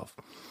himself.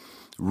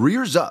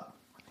 Rears up.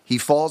 He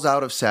falls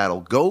out of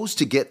saddle, goes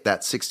to get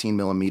that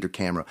 16-millimeter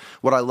camera.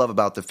 What I love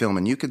about the film,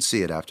 and you can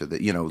see it after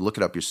look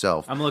it up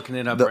yourself. I'm looking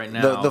it up right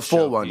now. The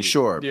full one,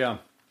 sure. Yeah.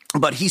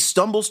 But he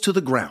stumbles to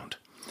the ground.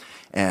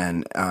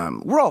 And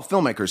we're all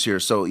filmmakers here,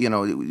 so,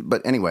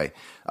 but anyway.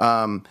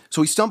 So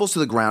he stumbles to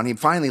the ground. He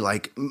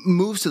finally,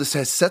 moves to the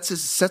side,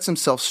 sets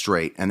himself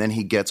straight, and then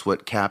he gets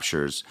what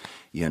captures,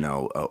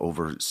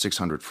 over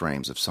 600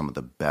 frames of some of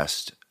the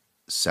best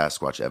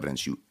Sasquatch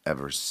evidence you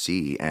ever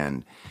see.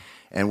 And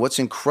what's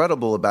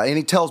incredible about it, and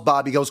he tells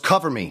Bob, he goes,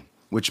 "Cover me,"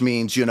 which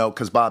means,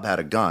 because Bob had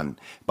a gun.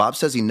 Bob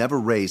says he never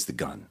raised the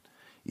gun,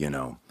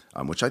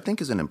 which I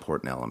think is an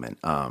important element.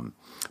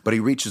 But he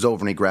reaches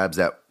over and he grabs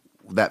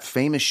that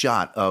famous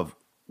shot of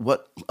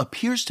what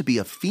appears to be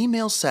a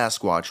female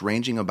Sasquatch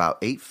ranging about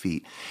 8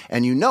 feet.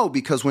 And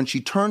because when she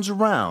turns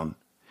around,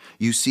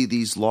 you see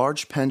these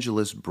large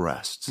pendulous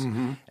breasts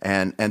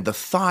and the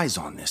thighs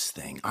on this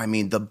thing. I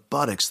mean, the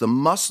buttocks, the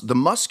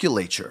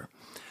musculature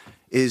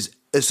is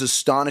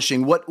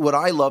astonishing. What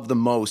I love the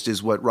most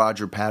is what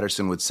Roger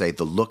Patterson would say.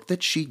 The look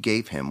that she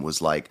gave him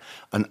was like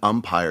an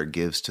umpire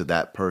gives to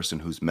that person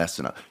who's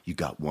messing up. You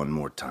got one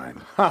more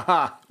time.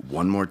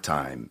 One more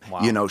time.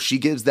 Wow. She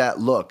gives that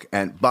look.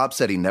 And Bob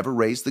said he never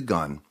raised the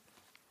gun.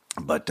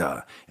 But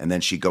and then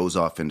she goes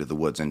off into the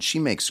woods, and she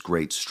makes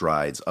great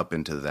strides up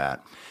into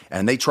that.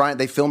 And they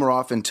film her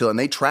off and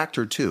they tracked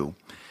her too.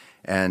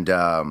 And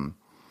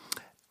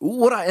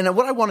what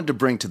I wanted to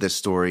bring to this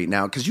story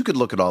now, because you could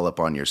look it all up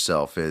on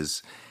yourself,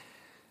 is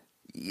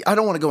I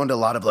don't want to go into a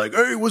lot of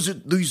hey, was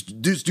it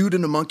this dude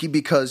in a monkey?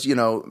 Because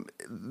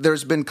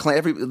there's been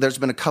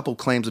a couple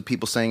claims of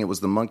people saying it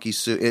was the monkey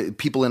suit,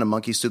 people in a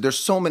monkey suit. There's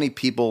so many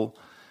people,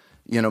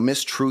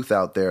 mistruth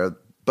out there.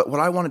 But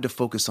what I wanted to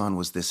focus on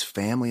was this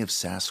family of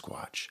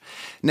Sasquatch.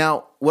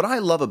 Now, what I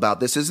love about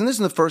this is, and this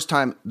is the first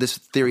time this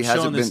theory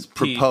hasn't been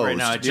proposed. Right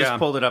now, I just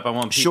pulled it up. I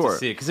want Pete to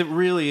see it because it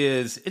really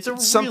is. It's a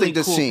something really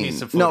to cool see.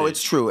 Piece of footage. No,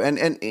 it's true, and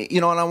and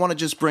I want to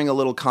just bring a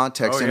little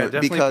context in it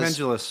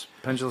because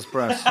pendulous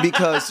breasts.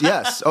 Because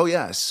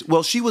yes.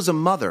 Well, she was a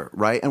mother,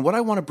 right? And what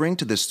I want to bring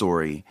to this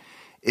story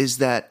is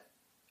that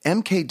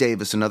M.K.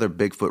 Davis, another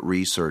Bigfoot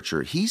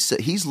researcher,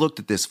 he's looked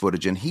at this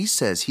footage, and he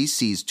says he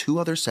sees 2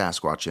 other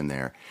Sasquatch in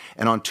there,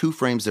 and on 2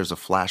 frames there's a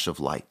flash of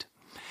light.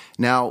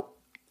 Now,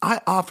 I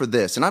offer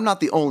this, and I'm not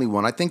the only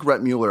one. I think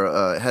Rhett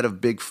Mueller, head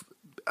of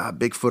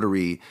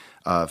Bigfootery,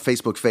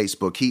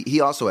 Facebook,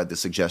 he also had the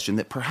suggestion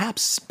that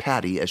perhaps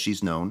Patty, as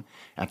she's known,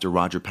 after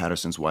Roger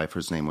Patterson's wife,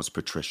 her name was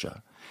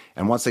Patricia.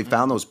 And once they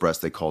found those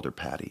breasts, they called her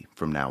Patty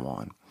from now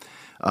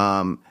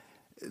on.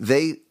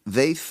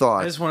 They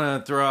thought... I just want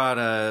to throw out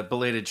a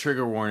belated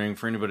trigger warning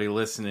for anybody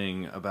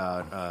listening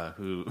about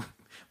who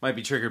might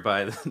be triggered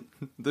by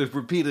the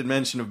repeated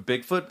mention of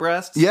Bigfoot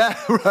breasts. Yeah,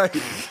 right.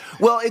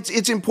 Well,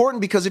 it's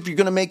important because if you're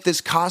going to make this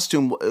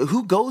costume,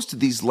 who goes to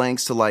these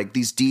lengths to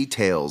these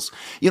details?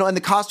 And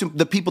the costume,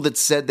 the people that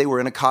said they were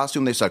in a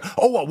costume, they said,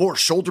 "Oh, I wore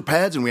shoulder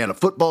pads and we had a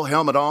football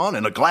helmet on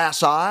and a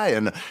glass eye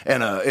and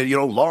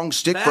a long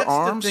stick for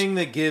arms." That's the thing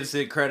that gives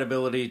it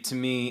credibility to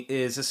me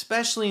is,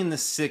 especially in the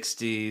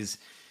 60s,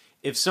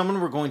 if someone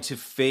were going to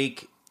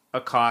fake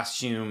a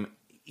costume,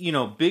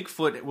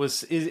 Bigfoot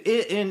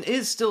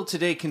is still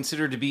today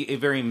considered to be a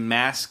very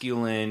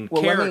masculine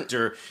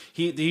character.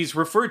 He's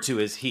referred to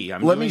as he.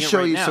 Let me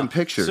show you some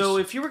pictures. So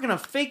if you were going to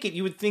fake it,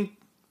 you would think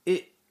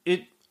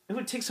it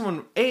would take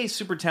someone A,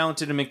 super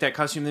talented to make that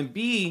costume, then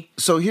B.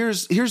 So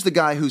here's the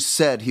guy who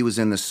said he was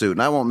in the suit,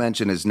 and I won't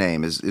mention his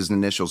name. His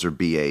initials are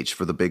BH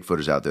for the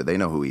Bigfooters out there. They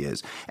know who he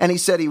is. And he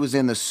said he was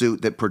in the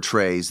suit that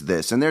portrays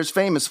this. And there's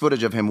famous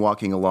footage of him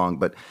walking along,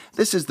 but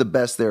this is the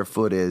best their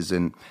foot is,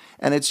 and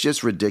it's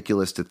just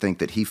ridiculous to think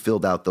that he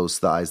filled out those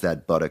thighs,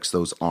 that buttocks,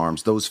 those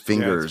arms, those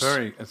fingers.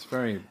 Yeah, it's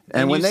very.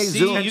 And when they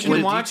zoom, you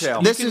can watch.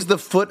 This is the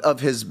foot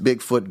of his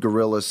Bigfoot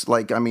gorillas.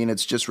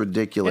 it's just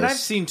ridiculous. And I've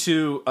seen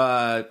too.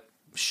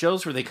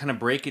 Shows where they kind of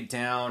break it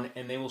down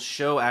and they will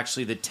show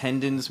actually the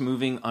tendons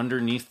moving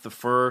underneath the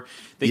fur.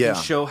 They can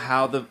show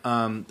how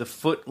the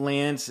foot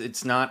lands.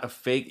 It's not a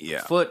fake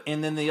foot.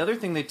 And then the other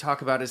thing they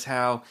talk about is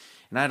how,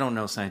 and I don't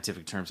know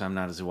scientific terms. I'm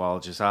not a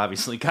zoologist,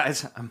 obviously,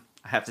 guys.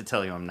 I have to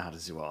tell you, I'm not a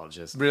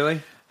zoologist.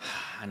 Really?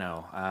 I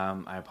know.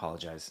 I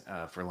apologize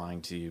for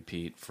lying to you,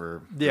 Pete,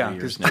 for 3 Yeah,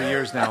 years there's now. 3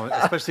 years now,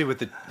 especially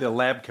with the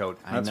lab coat.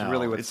 That's I know.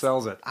 really what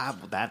sells it.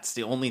 That's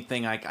the only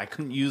thing I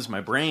couldn't use my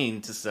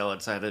brain to sell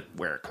it, so I had to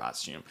wear a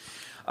costume.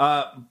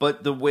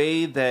 But the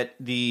way that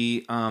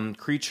the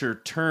creature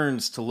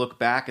turns to look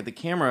back at the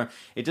camera,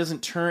 it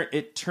doesn't turn.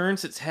 It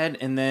turns its head,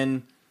 and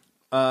then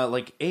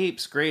like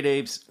apes, great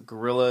apes,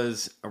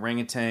 gorillas,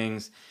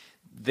 orangutans,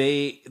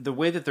 the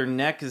way that their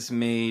neck is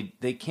made,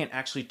 they can't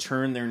actually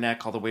turn their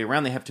neck all the way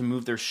around. They have to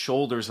move their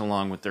shoulders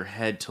along with their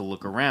head to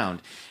look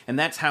around. And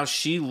that's how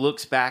she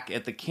looks back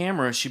at the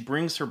camera. She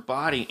brings her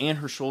body and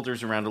her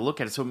shoulders around to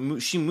look at it. So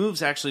she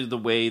moves actually the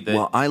way that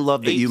Well, I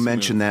love that you apes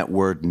mentioned move. that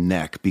word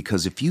neck,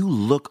 because if you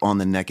look on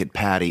the neck at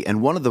Patty,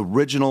 and one of the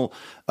original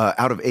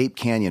out of Ape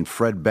Canyon,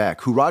 Fred Beck,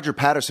 who Roger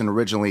Patterson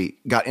originally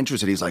got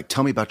interested, he's like,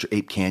 tell me about your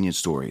Ape Canyon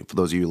story. For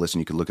those of you who listen,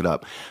 you can look it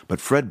up. But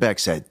Fred Beck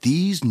said,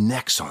 these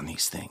necks on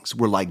these things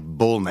were like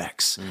bull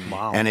necks.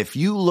 Wow. And if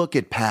you look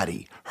at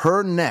Patty,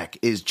 her neck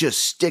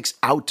just sticks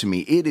out to me.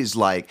 It is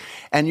like,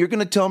 and you're going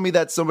to tell me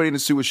that somebody in a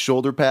suit with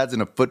shoulder pads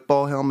and a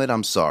football helmet?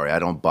 I'm sorry, I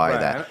don't buy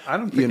that. I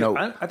don't think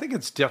I think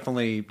it's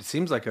definitely, it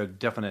seems like a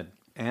definite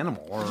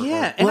animal.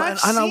 Yeah, And, I've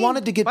and I seen-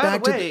 wanted to get by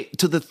back the way,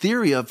 to the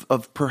theory of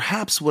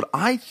perhaps what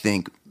I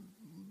think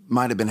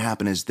might have been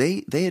happening is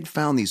they had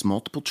found these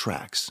multiple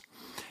tracks.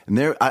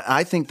 And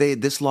I think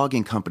this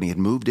logging company had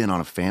moved in on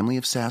a family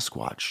of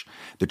Sasquatch.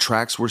 The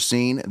tracks were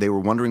seen. They were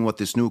wondering what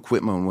this new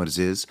equipment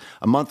is.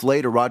 A month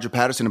later, Roger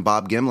Patterson and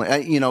Bob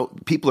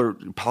Gimlin, people are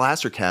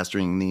plaster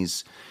casting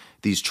these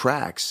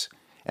tracks.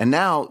 And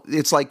now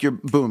it's like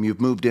you've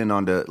moved in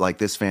onto like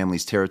this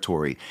family's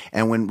territory.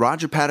 And when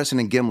Roger Patterson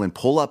and Gimlin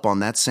pull up on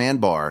that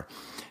sandbar,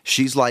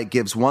 she's like,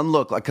 gives one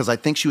look, like, because I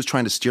think she was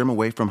trying to steer him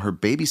away from her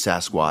baby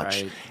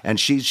Sasquatch. Right. And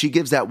she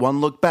gives that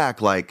one look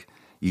back, like,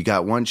 you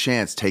got one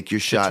chance, take your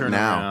shot turn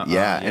now. around.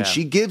 Yeah. Yeah. And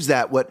she gives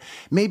that what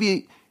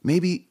maybe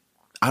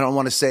I don't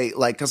want to say,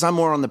 like, because I'm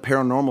more on the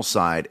paranormal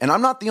side, and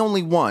I'm not the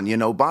only one.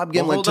 Bob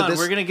Gimlin. Well, hold on,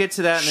 we're going to get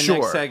to that in the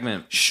next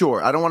segment.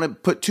 Sure, I don't want to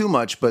put too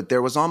much, but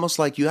there was almost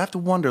like you have to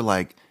wonder,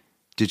 like,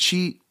 did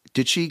she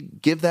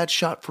give that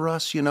shot for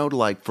us? To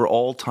like for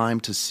all time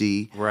to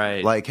see,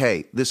 Right? Like,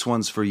 hey, this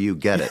one's for you.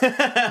 Get it,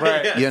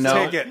 Right.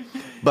 Take it.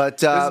 But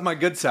This is my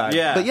good side.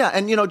 Yeah. But yeah,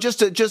 and just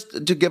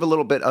to give a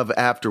little bit of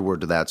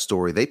afterword to that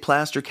story, they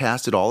plaster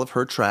casted all of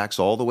her tracks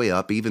all the way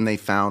up. Even they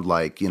found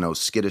like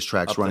skittish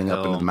tracks Up the running up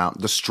into hill. the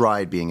mountain. The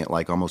stride being at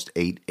like almost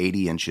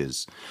 80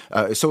 inches.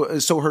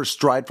 So her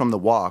stride from the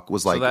walk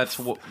was like that's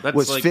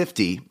was like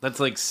 50. That's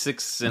like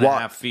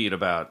 6.5 feet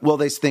about. Well,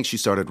 they think she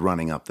started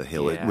running up the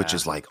hill, Yeah. which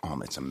is like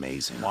it's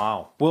amazing.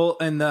 Wow. Well,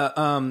 and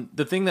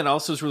the thing that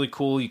also is really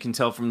cool, you can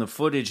tell from the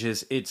footage,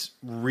 is it's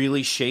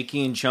really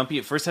shaky and jumpy.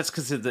 At first, that's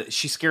because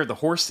she scared the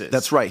horses.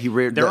 That's right. He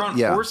reared. They're on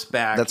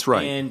horseback. That's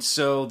right. And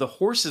so the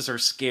horses are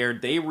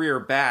scared. They rear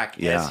back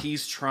Yeah. as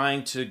he's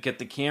trying to get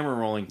the camera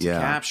rolling to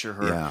Yeah. capture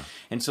her. Yeah.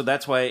 And so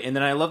that's why. And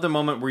then I love the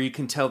moment where you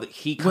can tell that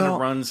he kind of Well-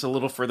 runs a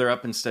little further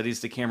up and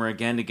studies the camera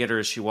again to get her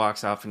as she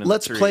walks off into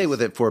Let's the trees. play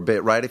with it for a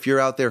bit, right? If you're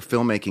out there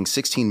filmmaking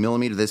 16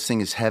 millimeter, this thing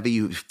is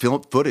heavy.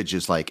 Film footage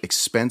is like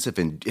expensive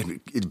and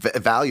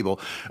valuable.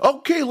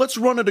 Okay, let's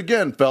run it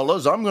again,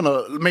 fellas. I'm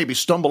gonna maybe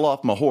stumble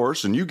off my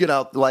horse, and you get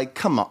out. Like,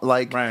 come on,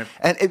 like, Right.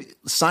 And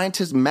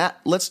scientists,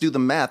 let's do the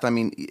math. I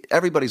mean,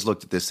 everybody's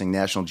looked at this thing,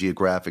 National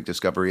Geographic,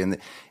 Discovery, and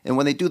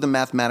when they do the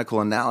mathematical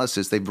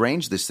analysis, they've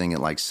ranged this thing at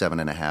like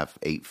 7.5,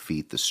 8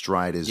 feet. The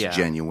stride is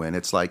genuine.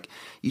 It's like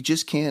you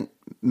just can't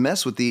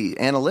mess with the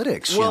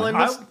analytics. Well, you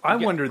know? and I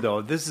wonder,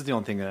 though, this is the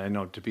only thing that I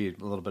know to be a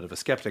little bit of a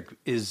skeptic,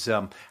 is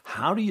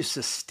how do you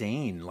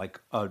sustain like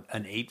an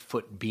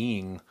 8-foot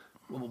being?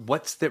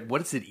 What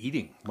is it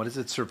eating? What is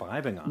it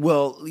surviving on?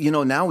 Well,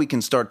 now we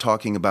can start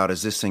talking about,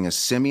 is this thing a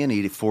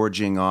simian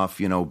foraging off,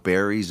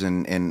 berries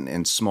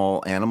and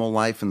small animal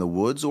life in the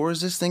woods, or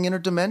is this thing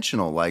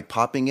interdimensional, like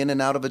popping in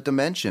and out of a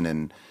dimension?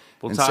 And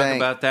We'll talk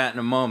about that in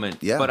a moment.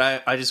 Yeah. But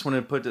I just want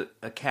to put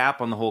a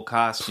cap on the whole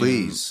costume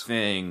Please.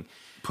 thing.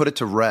 Put it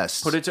to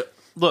rest.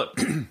 Look,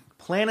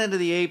 Planet of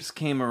the Apes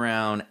came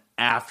around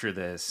after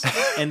this,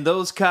 and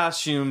those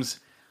costumes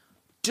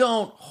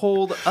don't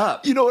hold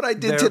up. You know what I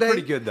did They're today?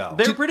 pretty good, though.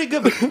 They're pretty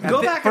good, but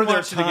go back for and their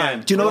watch it time.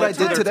 again. Do you know what I For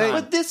did their today?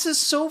 time. But this is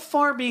so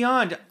far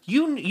beyond.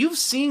 You've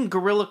seen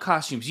gorilla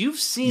costumes. You've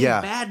seen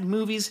Yeah. bad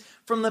movies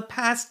from the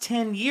past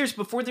 10 years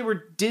before they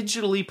were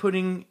digitally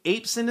putting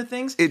apes into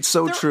things. It's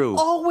so They're true.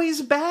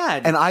 Always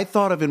bad. And I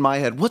thought of in my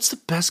head, what's the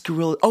best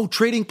gorilla? Oh,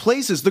 Trading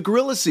Places, the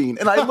gorilla scene.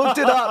 And I looked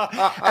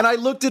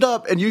it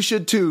up. And you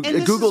should too. And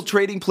this Google is-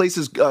 Trading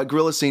Places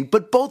gorilla scene.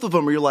 But both of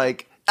them, you're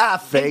like,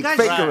 fake, guys,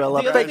 fake the gorilla,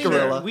 other fake thing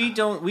that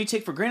gorilla. we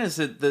take for granted is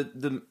that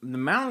the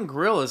mountain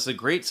gorillas, the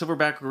great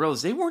silverback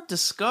gorillas, they weren't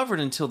discovered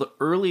until the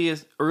early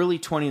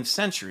 20th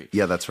century.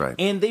 Yeah, that's right.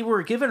 And they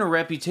were given a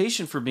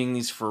reputation for being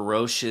these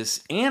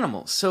ferocious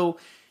animals. So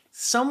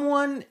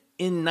someone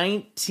in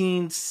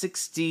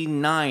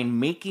 1969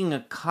 making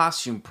a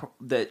costume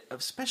that,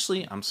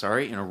 especially, I'm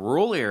sorry, in a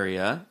rural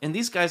area, and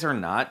these guys are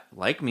not,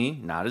 like me,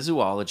 not a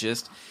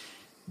zoologist,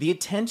 the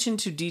attention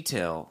to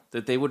detail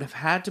that they would have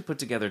had to put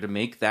together to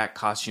make that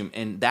costume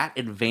and that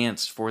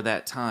advanced for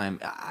that time,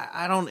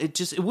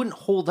 it wouldn't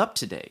hold up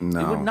today.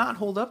 No. It would not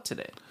hold up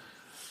today.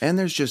 And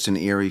there's just an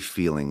eerie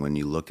feeling when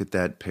you look at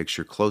that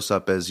picture close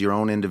up as your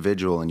own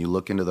individual and you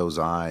look into those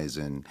eyes.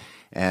 And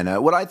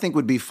what I think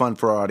would be fun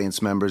for our audience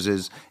members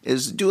is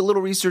do a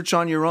little research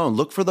on your own.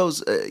 Look for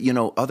those,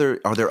 are there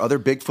other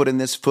Bigfoot in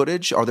this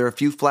footage? Are there a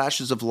few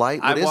flashes of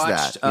light? What is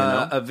that? I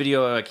watched a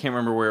video, I can't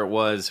remember where it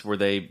was, where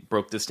they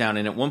broke this down.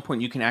 And at one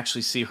point you can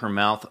actually see her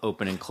mouth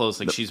open and close,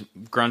 like she's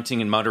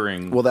grunting and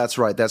muttering. Well, that's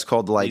right. That's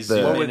called like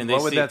the...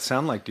 What would that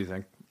sound like, do you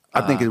think?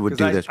 I think it would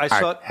do this. I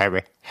saw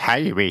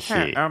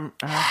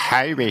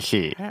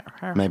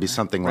Maybe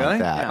something Really? like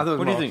that. Yeah.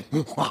 What do you think?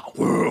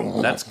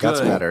 That's good. That's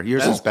better.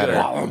 Yours is better.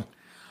 All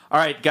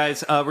right,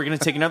 guys, we're going to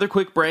take another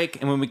quick break.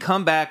 And when we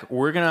come back,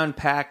 we're going to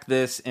unpack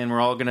this and we're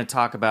all going to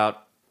talk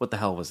about what the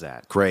hell was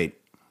that? Great.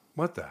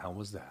 What the hell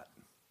was that?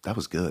 That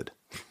was good.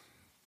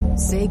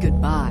 Say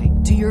goodbye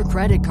to your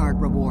credit card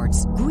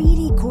rewards.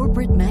 Greedy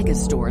corporate mega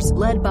stores,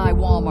 led by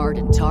Walmart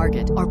and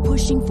Target, are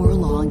pushing for a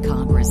law in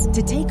Congress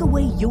to take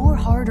away your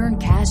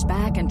hard-earned cash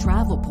back and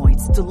travel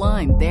points to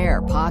line their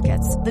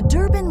pockets. The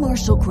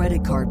Durbin-Marshall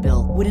credit card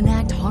bill would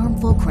enact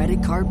harmful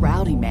credit card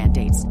routing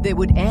mandates that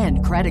would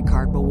end credit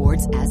card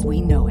rewards as we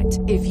know it.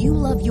 If you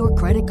love your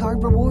credit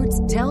card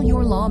rewards, tell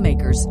your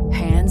lawmakers,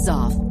 hands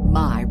off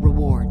my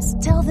rewards.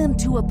 Tell them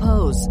to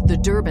oppose the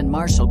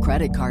Durbin-Marshall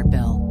credit card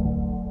bill.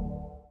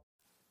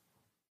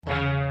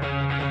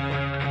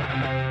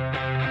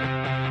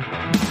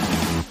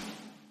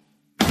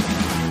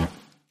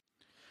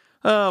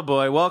 Oh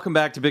boy, welcome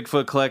back to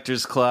Bigfoot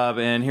Collectors Club,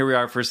 and here we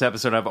are, first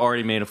episode. I've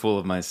already made a fool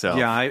of myself.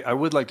 Yeah, I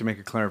would like to make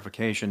a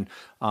clarification.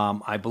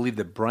 I believe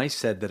that Bryce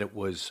said that it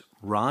was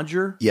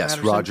Roger Yes,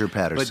 Patterson, Roger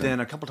Patterson. But then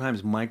a couple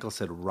times Michael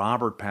said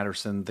Robert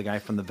Patterson, the guy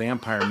from the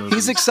vampire movie.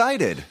 He's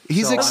excited.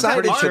 He's So I'm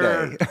excited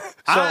pretty today.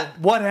 So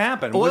what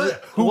happened? Well,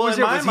 Who well, was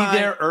in it? my Was he mind,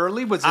 there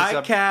early? Was this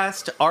I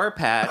cast our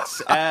Pats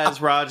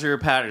as Roger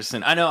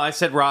Patterson. I know I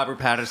said Robert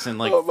Patterson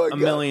like Oh, my a God.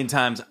 million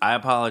times. I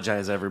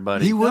apologize,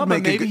 everybody. He would No,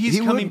 make but maybe a good, he's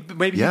he coming. would,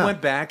 Maybe yeah. he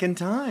went back in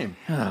time.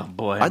 Oh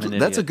boy, I- I'm an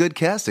that's a idiot. good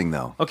casting,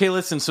 though. Okay,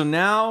 listen. So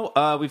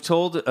now we've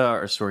told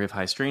our story of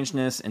high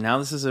strangeness, and now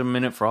this is a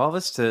minute for all of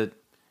us to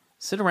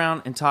sit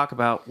around and talk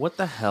about what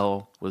the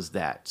hell was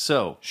that.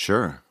 So,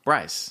 Sure.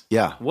 Bryce,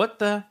 Yeah. what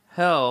the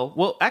hell?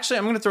 Well, actually,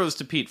 I'm going to throw this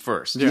to Pete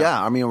first.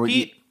 Yeah, I mean,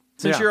 Pete,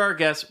 since Yeah. you're our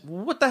guest,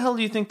 what the hell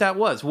do you think that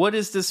was? What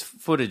is this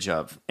footage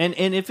of? And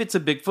if it's a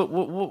Bigfoot,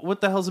 what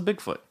the hell's a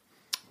Bigfoot?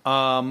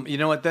 You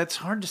know what? That's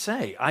hard to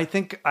say. I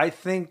think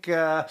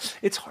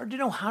it's hard to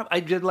know how.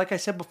 Like I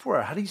said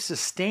before, how do you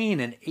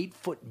sustain an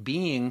 8-foot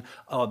being?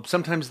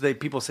 Sometimes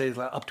people say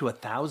up to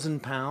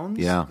 1,000 pounds.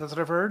 Yeah. That's what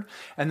I've heard.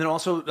 And then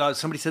also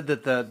somebody said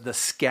that the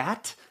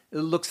scat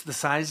looks the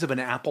size of an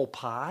apple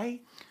pie.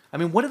 I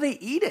mean, what are they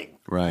eating?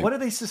 Right. What are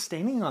they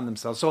sustaining on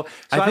themselves? So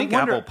I think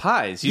wonder, apple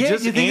pies. You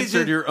just think it's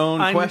answered your own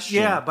question.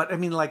 Yeah, but I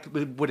mean, like,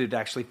 would it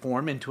actually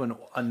form into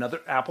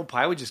another apple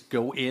pie? Would just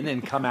go in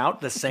and come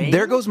out the same?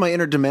 There goes my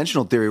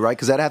interdimensional theory, right?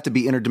 Because that'd have to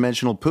be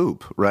interdimensional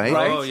poop, right?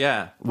 Right. Oh,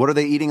 yeah. What are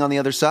they eating on the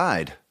other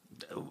side?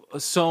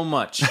 So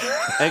much.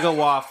 Eggo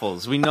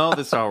waffles. We know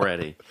this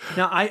already.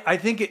 Now, I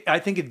think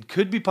it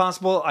could be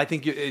possible. I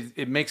think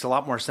it makes a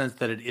lot more sense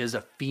that it is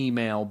a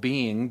female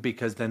being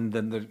because then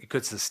it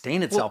could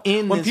sustain itself.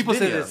 in when this people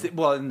video. say this,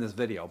 well, in this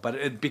video,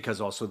 but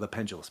because also the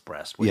pendulous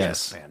breast, which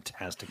Yes. is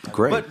fantastic.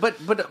 Great.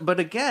 But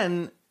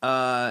again,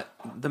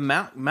 the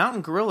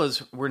mountain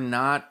gorillas were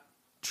not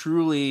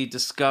truly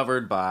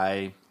discovered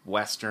by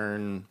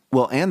Western.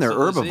 Well, and they're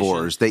civilization.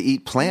 herbivores. They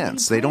eat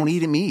plants. They don't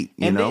eat meat,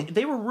 you And know?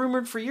 they were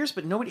rumored for years,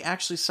 but nobody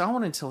actually saw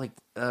one until like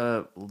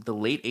the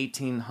late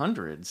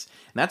 1800s.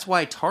 And that's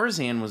why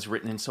Tarzan was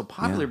written and so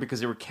popular because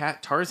they were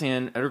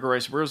Tarzan, Edgar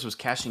Rice Burroughs was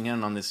cashing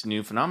in on this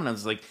new phenomenon.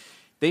 It's like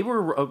they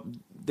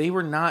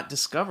were not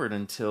discovered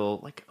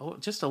until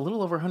just a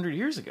little over 100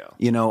 years ago.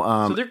 You know,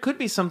 So there could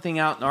be something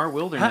out in our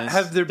wilderness.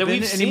 Have there that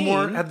been we've any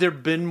more? seen. Have there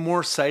been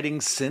more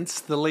sightings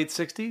since the late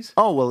 60s?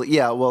 oh, well,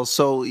 yeah. Well,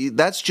 so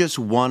that's just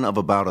one of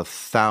about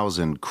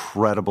 1,000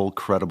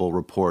 credible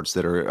reports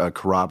that are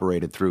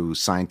corroborated through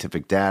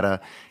scientific data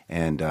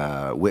and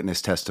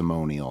witness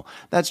testimonial.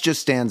 That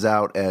just stands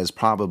out as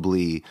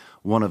probably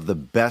one of the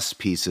best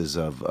pieces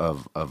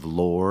of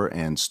lore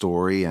and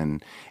story.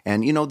 And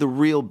you know, the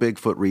real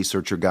Bigfoot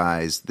researcher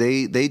guys,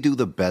 they do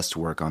the best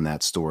work on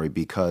that story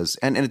because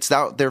and it's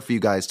out there for you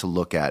guys to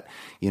look at.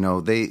 You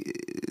know,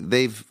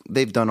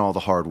 they've done all the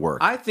hard work.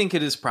 I think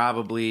it is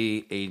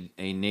probably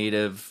a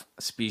native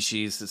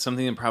species. It's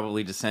something that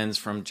probably descends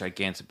from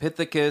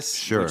Gigantopithecus,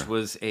 Sure. which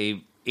was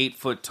a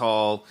 8-foot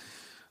tall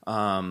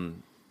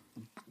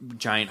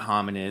giant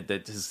hominid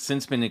that has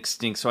since been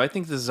extinct. So I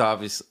think this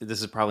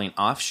is probably an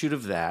offshoot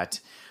of that.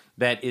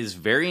 that is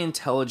very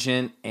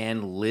intelligent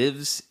and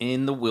lives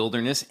in the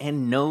wilderness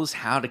and knows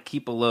how to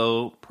keep a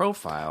low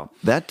profile.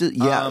 That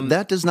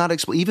does not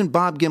explain. Even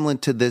Bob Gimlin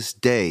to this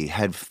day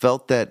had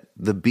felt that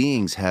the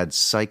beings had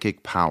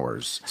psychic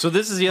powers. So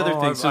this is the other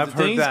thing. So I've the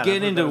heard things that. get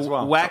I've heard into that as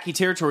well. wacky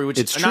territory, which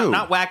It's is true.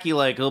 not wacky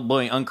like, oh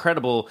boy,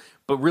 incredible,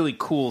 but really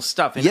cool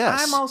stuff. And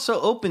Yes. I'm also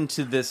open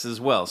to this as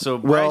well. So,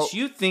 Well, Bryce,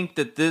 you think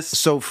that this...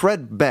 So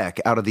Fred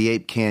Beck, out of the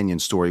Ape Canyon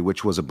story,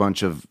 which was a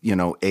bunch of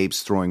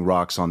apes throwing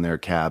rocks on their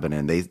cabin,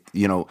 and they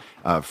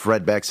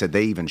Fred Beck said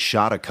they even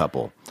shot a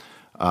couple.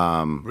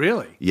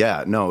 Really?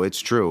 Yeah, no,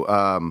 it's true.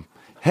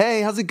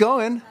 Hey, how's it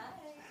going?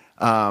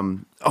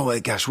 Oh my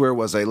gosh, where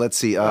was I? Let's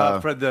see.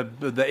 Fred,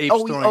 the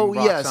apes throwing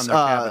rocks on their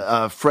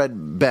cabin.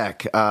 Fred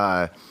Beck.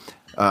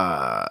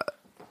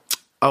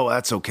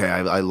 That's okay.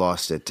 I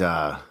lost it.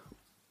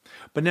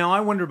 But now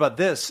I wonder about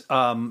this.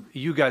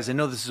 You guys, I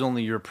know this is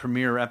only your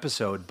premiere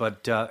episode,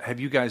 but have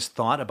you guys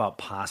thought about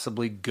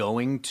possibly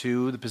going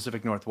to the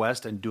Pacific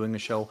Northwest and doing a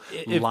show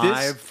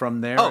live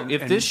from there?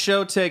 If this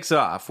show takes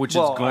off, which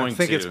it's going to... I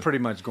think it's pretty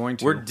much going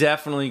to. We're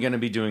definitely going to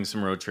be doing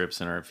some road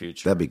trips in our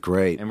future. That'd be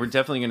great. And we're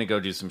definitely going to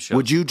go do some shows.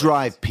 Would you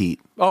drive, Pete?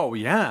 Oh,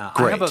 yeah.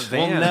 Great. I have a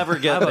van. We'll never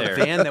get I there. have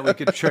a van that we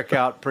could trick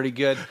out pretty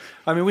good.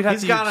 I mean, we'd have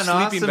He's to got use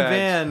an sleeping awesome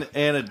bags. van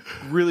and a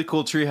really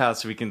cool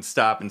treehouse we can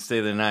stop and stay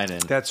the night in.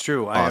 That's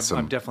true.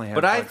 Awesome. I'm definitely have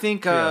But I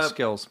think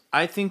skills.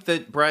 I think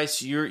that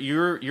Bryce,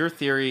 your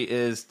theory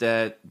is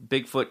that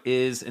Bigfoot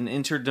is an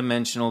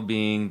interdimensional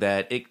being,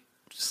 that it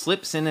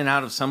slips in and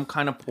out of some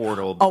kind of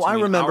portal. Oh, I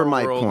between remember our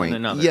my world point.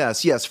 and another.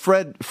 Yes.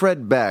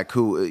 Fred Beck,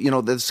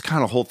 who this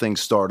kind of whole thing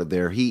started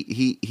there.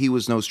 He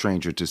was no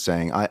stranger to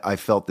saying, I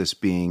felt this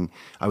being.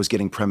 I was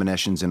getting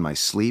premonitions in my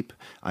sleep.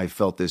 I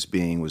felt this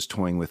being was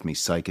toying with me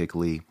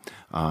psychically.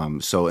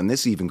 And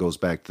this even goes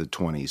back to the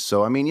 20s.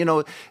 So I mean,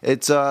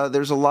 it's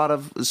there's a lot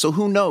of. So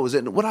who knows?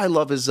 And what I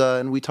love is,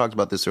 and we talked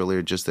about this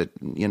earlier, just that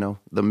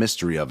the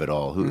mystery of it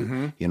all.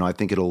 I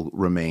think it'll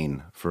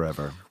remain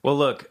forever. Well,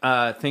 look,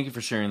 thank you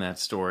for sharing that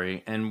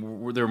story.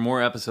 And there are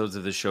more episodes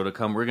of this show to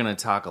come. We're going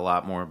to talk a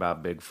lot more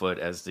about Bigfoot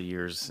as the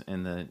years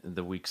and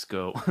the weeks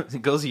go.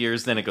 It goes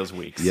years, then it goes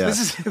weeks. Yeah.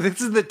 This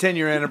is the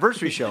 10-year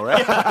anniversary show,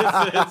 right?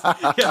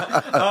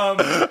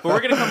 But we're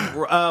going to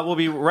come. We'll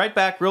be right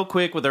back real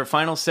quick with our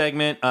final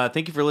segment.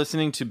 Thank you for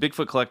listening to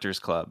Bigfoot Collectors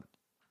Club.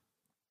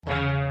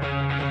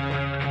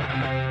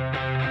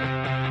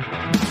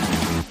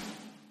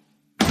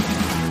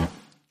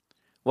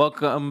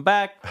 Welcome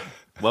back.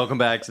 Welcome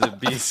back to the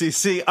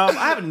BCC. I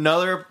have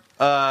another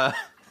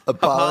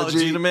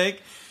apology to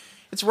make.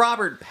 It's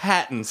Robert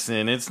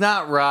Pattinson. It's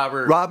not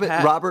Roger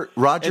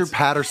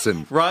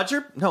Patterson.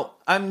 Roger? No,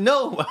 I'm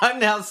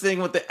now saying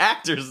what the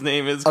actor's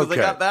name is because Okay.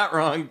 I got that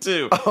wrong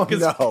too. Oh,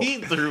 Because no.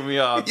 Pete threw me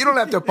off. You don't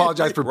have to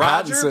apologize for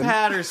Roger Pattinson.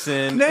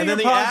 Patterson. Now and then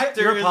the you're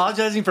actor you're is-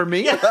 apologizing for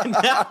me?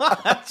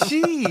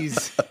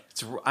 Jeez.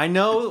 I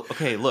know.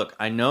 Okay, look.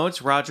 I know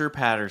it's Roger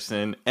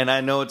Patterson, and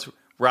I know it's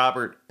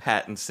Robert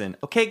Pattinson.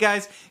 Okay,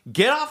 guys,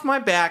 get off my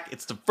back.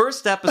 It's the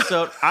first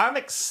episode. I'm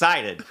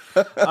excited.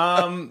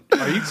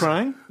 Are you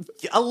crying?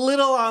 A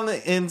little on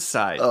the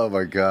inside. Oh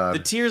my God. The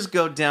tears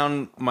go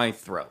down my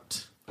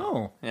throat.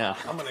 Oh. Yeah.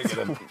 I'm going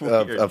to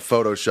get A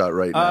photo shot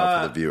right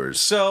now for the viewers.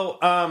 So,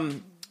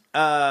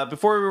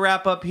 before we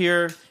wrap up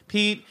here,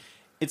 Pete,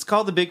 it's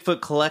called the Bigfoot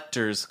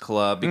Collectors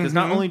Club because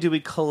not only do we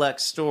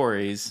collect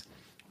stories,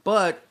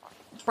 but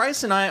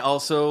Bryce and I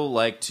also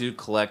like to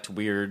collect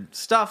weird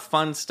stuff,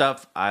 fun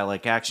stuff. I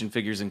like action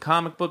figures and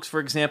comic books, for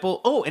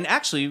example. Oh, and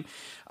actually,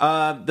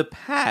 the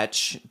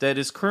patch that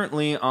is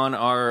currently on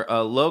our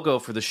logo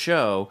for the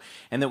show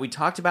and that we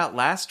talked about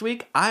last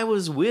week, I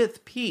was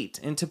with Pete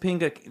in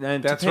Topanga.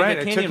 That's Topanga right.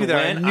 I took Canyon you there.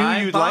 I when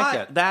knew you'd like bought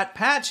it. that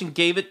patch and I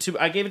gave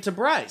it to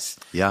Bryce.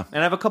 Yeah. And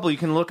I have a couple. You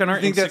can look on our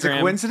You think Instagram. that's a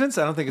coincidence?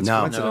 I don't think it's No. a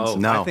coincidence.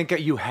 No. I think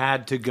you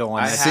had to go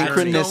on I that. had to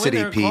go in Synchronicity,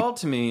 there and Pete. call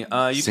to me. You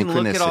can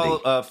look at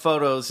Synchronicity. all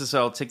photos. So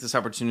I'll take this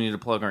opportunity to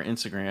plug our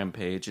Instagram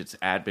page. It's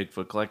at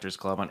Bigfoot Collectors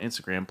Club on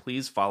Instagram.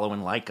 Please follow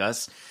and like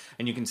us.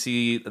 And you can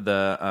see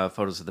the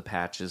photos of the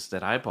patches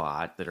that I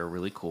bought that are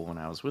really cool when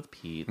I was with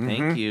Pete.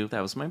 Thank you.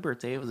 That was my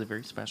birthday. It was a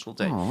very special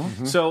day.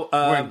 So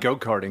We're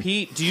go-karting.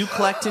 Pete, do you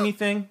collect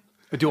anything?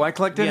 Do I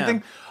collect Yeah.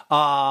 anything?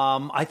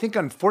 I think,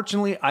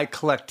 unfortunately, I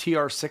collect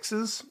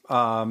TR6s,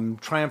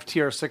 Triumph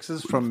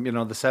TR6s from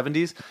the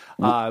 70s.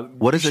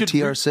 What is you a should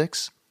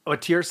TR6? A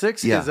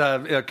TR6 Yeah. is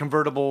a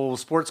convertible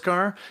sports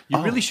car. You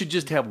really should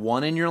just have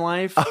one in your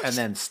life and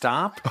then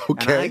stop.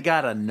 Okay. And I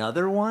got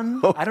another one.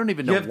 I don't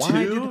even know You have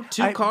why.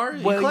 two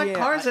cars? You collect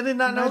cars? I did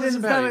not know this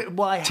about you.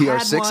 Well, I had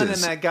TR6s. one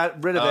and I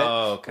got rid of it.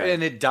 Oh, okay.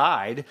 And it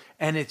died.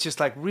 And it's just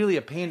like really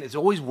a pain. It's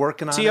always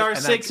working on it. and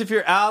TR6, if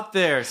you're out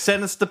there,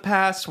 send us the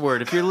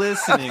password. If you're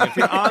listening, if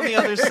you're on the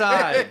other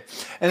side.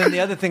 And then the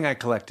other thing I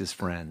collect is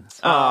friends.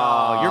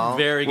 Oh, you're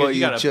very good. Well,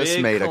 you got a just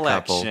big made a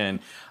couple. collection.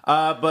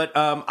 But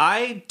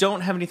I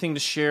don't have anything to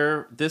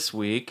share this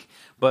week.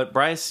 But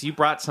Bryce, you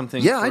brought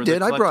something. Yeah, for I the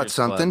did. I brought Collectors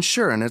something, Club.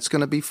 sure, and it's going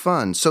to be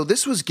fun. So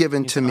this was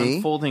given to me.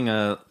 Unfolding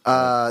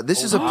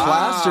This is a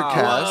plaster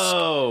cast.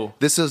 Whoa.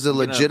 This is a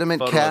legitimate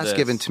photo of cast this.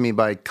 given to me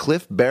by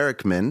Cliff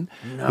Barrickman,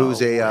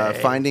 who's a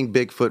Finding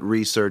Bigfoot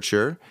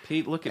researcher.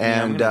 Pete, look at me.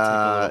 I'm going to take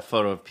a little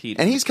photo of Pete.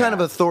 And in he's the kind of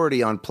cast.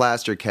 authority on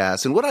plaster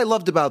casts. And what I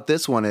loved about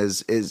this one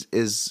is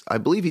I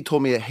believe he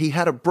told me he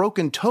had a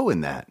broken toe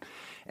in that.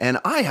 And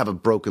I have a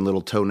broken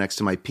little toe next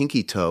to my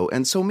pinky toe.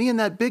 And so me and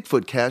that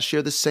Bigfoot cast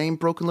share the same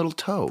broken little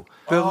toe.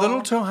 The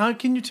little toe, how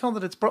can you tell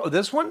that it's broken?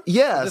 This one?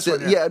 Yes.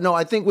 This one, Yeah, no,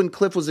 I think when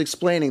Cliff was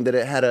explaining that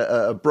it had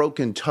a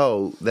broken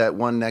toe, that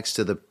one next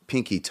to the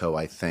pinky toe,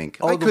 I think.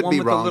 Oh, I the could one be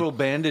with wrong. the little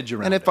bandage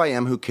around And if it. I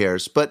am, who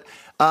cares? But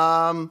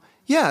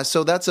yeah,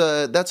 so that's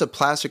a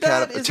plaster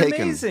cat That is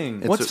taken. amazing.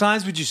 It's What a-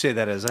 size would you say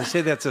that is? I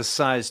say that's a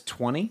size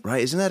 20,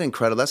 Right, isn't that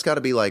incredible? That's got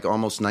to be like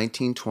almost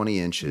 19, 20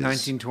 inches.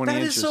 19, 20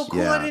 That inches. is so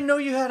cool. Yeah. I didn't know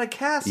you had a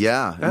cast.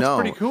 Yeah, That's no.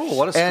 pretty cool.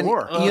 What a and,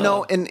 score. You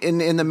know,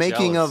 in the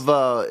making Jealous.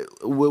 of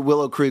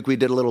Willow Creek, we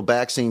did a little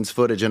back scenes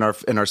footage, and our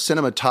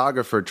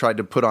cinematographer tried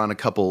to put on a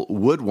couple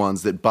wood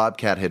ones that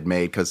Bobcat had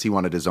made because he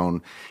wanted his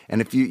own. And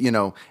if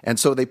and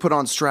so they put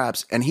on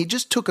straps, and he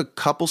just took a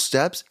couple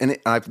steps, and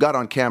I've got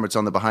on camera. It's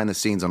on the behind the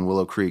scenes on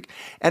Willow Creek,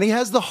 and he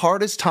has the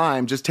hardest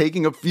time just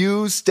taking a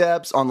few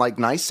steps on like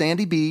nice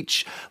sandy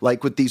beach,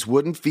 like with these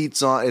wooden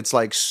feet on. It's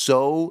like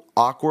so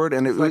awkward,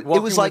 and it was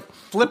walking like with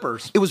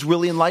flippers. It was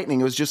really enlightening.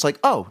 It was just like,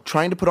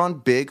 trying to put on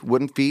big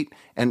wooden feet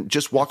and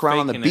just walk around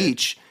on the faking it.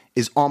 beach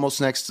is almost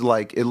next to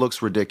like, it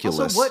looks ridiculous.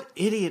 Also, what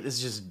idiot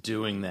is just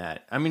doing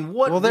that? I mean,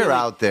 what? Well, they're really-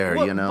 out there,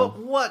 what- you know. But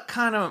what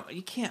kind of?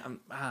 You can't.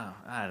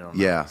 I don't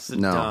know. Yeah, It's a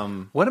no.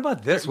 dumb. What about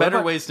this? There's What better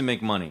about- ways to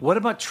make money. What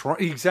about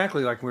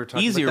exactly like we were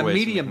talking Easier about the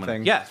ways to medium make money.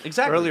 thing? Yeah,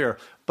 exactly. Earlier,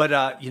 but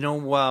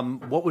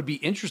what would be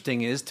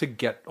interesting is to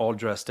get all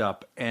dressed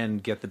up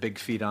and get the big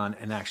feet on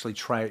and actually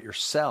try it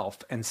yourself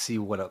and see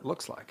what it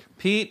looks like.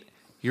 Pete,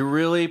 you're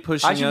really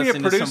pushing I us should be a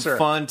into producer. some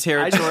fun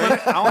territory. I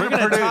We're wanna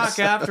going to produce. talk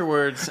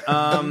afterwards.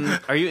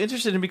 Are you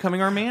interested in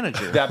becoming our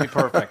manager? That'd be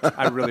perfect.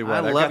 I really would. I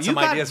I've love got some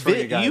you got ideas for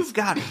you guys. You've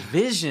got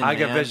vision. I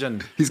got man.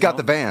 vision. He's got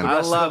the van. The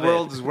rest love of the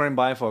world it. is wearing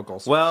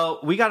bifocals.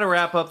 Well, we got to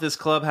wrap up this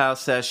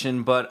clubhouse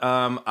session, but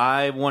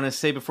I want to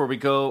say before we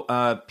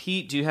go,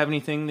 Pete, do you have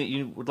anything that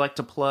you would like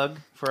to plug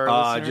for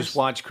our listeners? just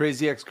watch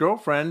Crazy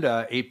Ex-Girlfriend,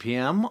 8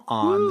 p.m.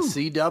 on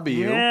CW.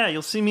 Yeah,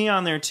 you'll see me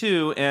on there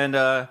too. And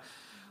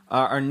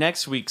our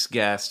next week's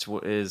guest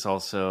is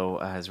also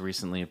has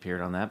recently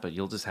appeared on that, but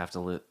you'll just have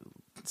to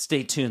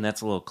stay tuned.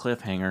 That's a little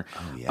cliffhanger.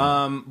 Oh,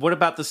 yeah. What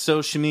about the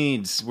social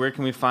medias? Where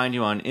can we find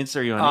you on Instagram?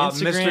 Are you on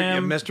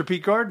Instagram? Mr.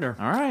 Pete Gardner.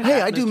 All right.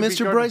 Hey, I do Mr. Mr.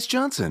 Gardner. Bryce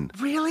Johnson.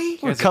 Really?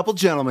 We're a couple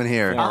gentlemen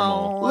here.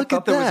 Formal. Look I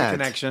at thought there was a that.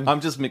 connection.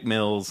 I'm just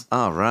McMills.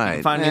 All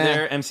right. Find me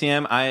there,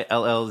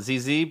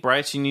 MCMILLZZ.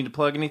 Bryce, you need to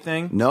plug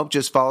anything? Nope,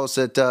 just follow us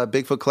at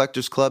Bigfoot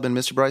Collectors Club and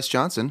Mr. Bryce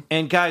Johnson.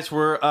 And guys,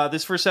 we're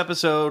this first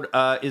episode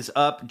is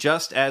up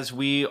just as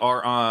we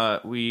are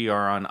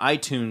on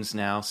iTunes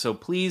now. So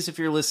please, if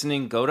you're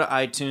listening, go to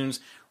iTunes,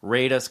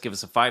 rate us, give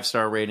us a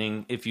 5-star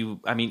rating.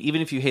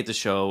 Even if you hate the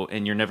show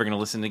and you're never going to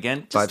listen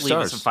again, just 5 leave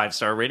us stars. a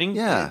 5-star rating.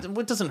 Yeah.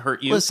 It doesn't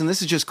hurt you. Listen,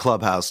 this is just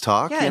clubhouse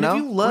talk. Yeah, you and know,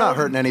 if you we're not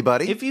hurting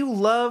anybody. If you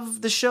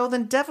love the show,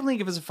 then definitely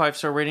give us a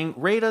 5-star rating.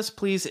 Rate us,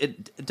 please.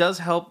 It does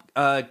help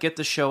get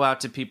the show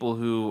out to people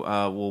who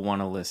will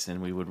want to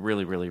listen. We would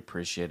really, really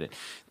appreciate it.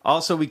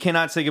 Also, we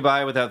cannot say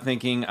goodbye without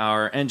thanking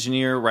our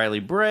engineer, Riley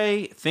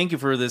Bray. Thank you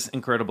for this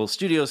incredible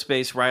studio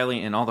space,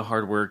 Riley, and all the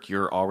hard work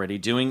you're already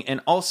doing. And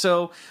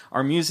also,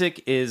 our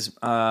music is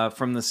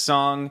from the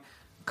song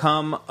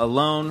Come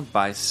Alone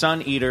by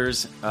Sun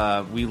Eaters.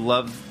 We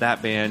love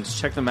that band.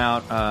 Check them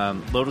out.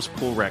 Lotus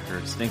Pool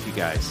Records. Thank you,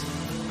 guys.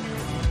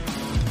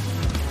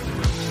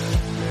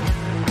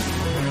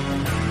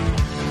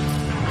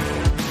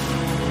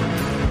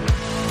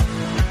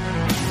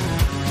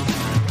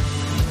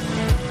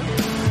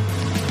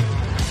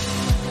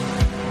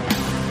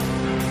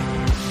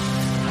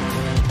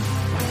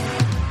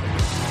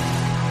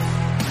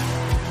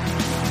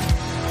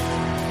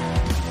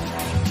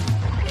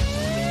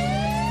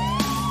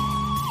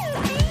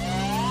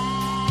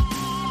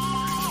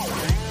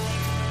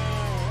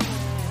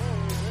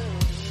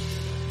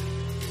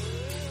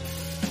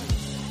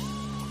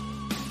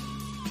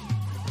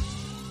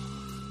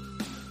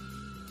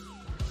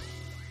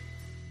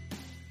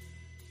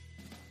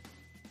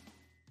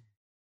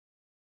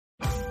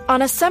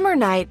 On a summer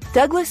night,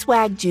 Douglas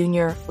Wag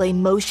Jr. lay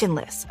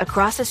motionless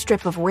across a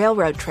strip of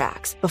railroad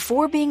tracks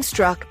before being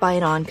struck by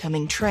an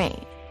oncoming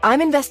train. I'm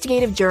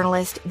investigative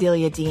journalist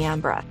Delia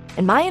D'Ambra,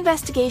 and my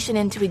investigation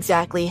into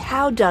exactly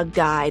how Doug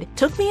died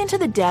took me into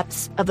the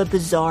depths of a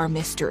bizarre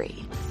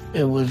mystery.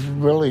 It was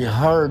really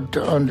hard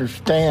to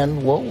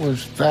understand what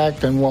was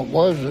fact and what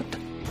wasn't.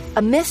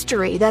 A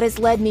mystery that has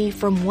led me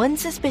from one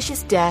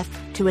suspicious death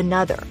to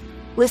another.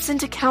 Listen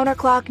to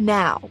Counterclock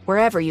now,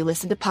 wherever you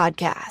listen to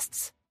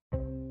podcasts.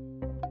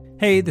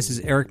 Hey, this is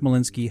Eric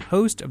Malinsky,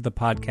 host of the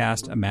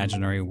podcast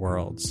Imaginary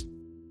Worlds.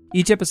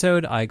 Each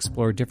episode, I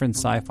explore different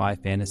sci-fi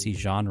fantasy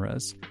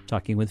genres,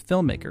 talking with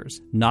filmmakers,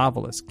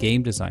 novelists,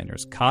 game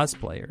designers,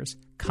 cosplayers,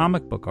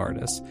 comic book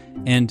artists,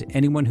 and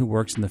anyone who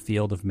works in the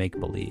field of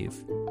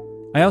make-believe.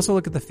 I also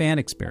look at the fan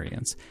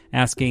experience,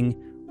 asking,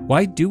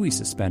 why do we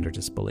suspend our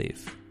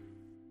disbelief?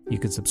 You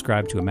can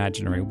subscribe to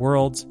Imaginary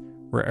Worlds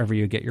wherever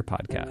you get your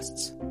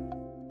podcasts.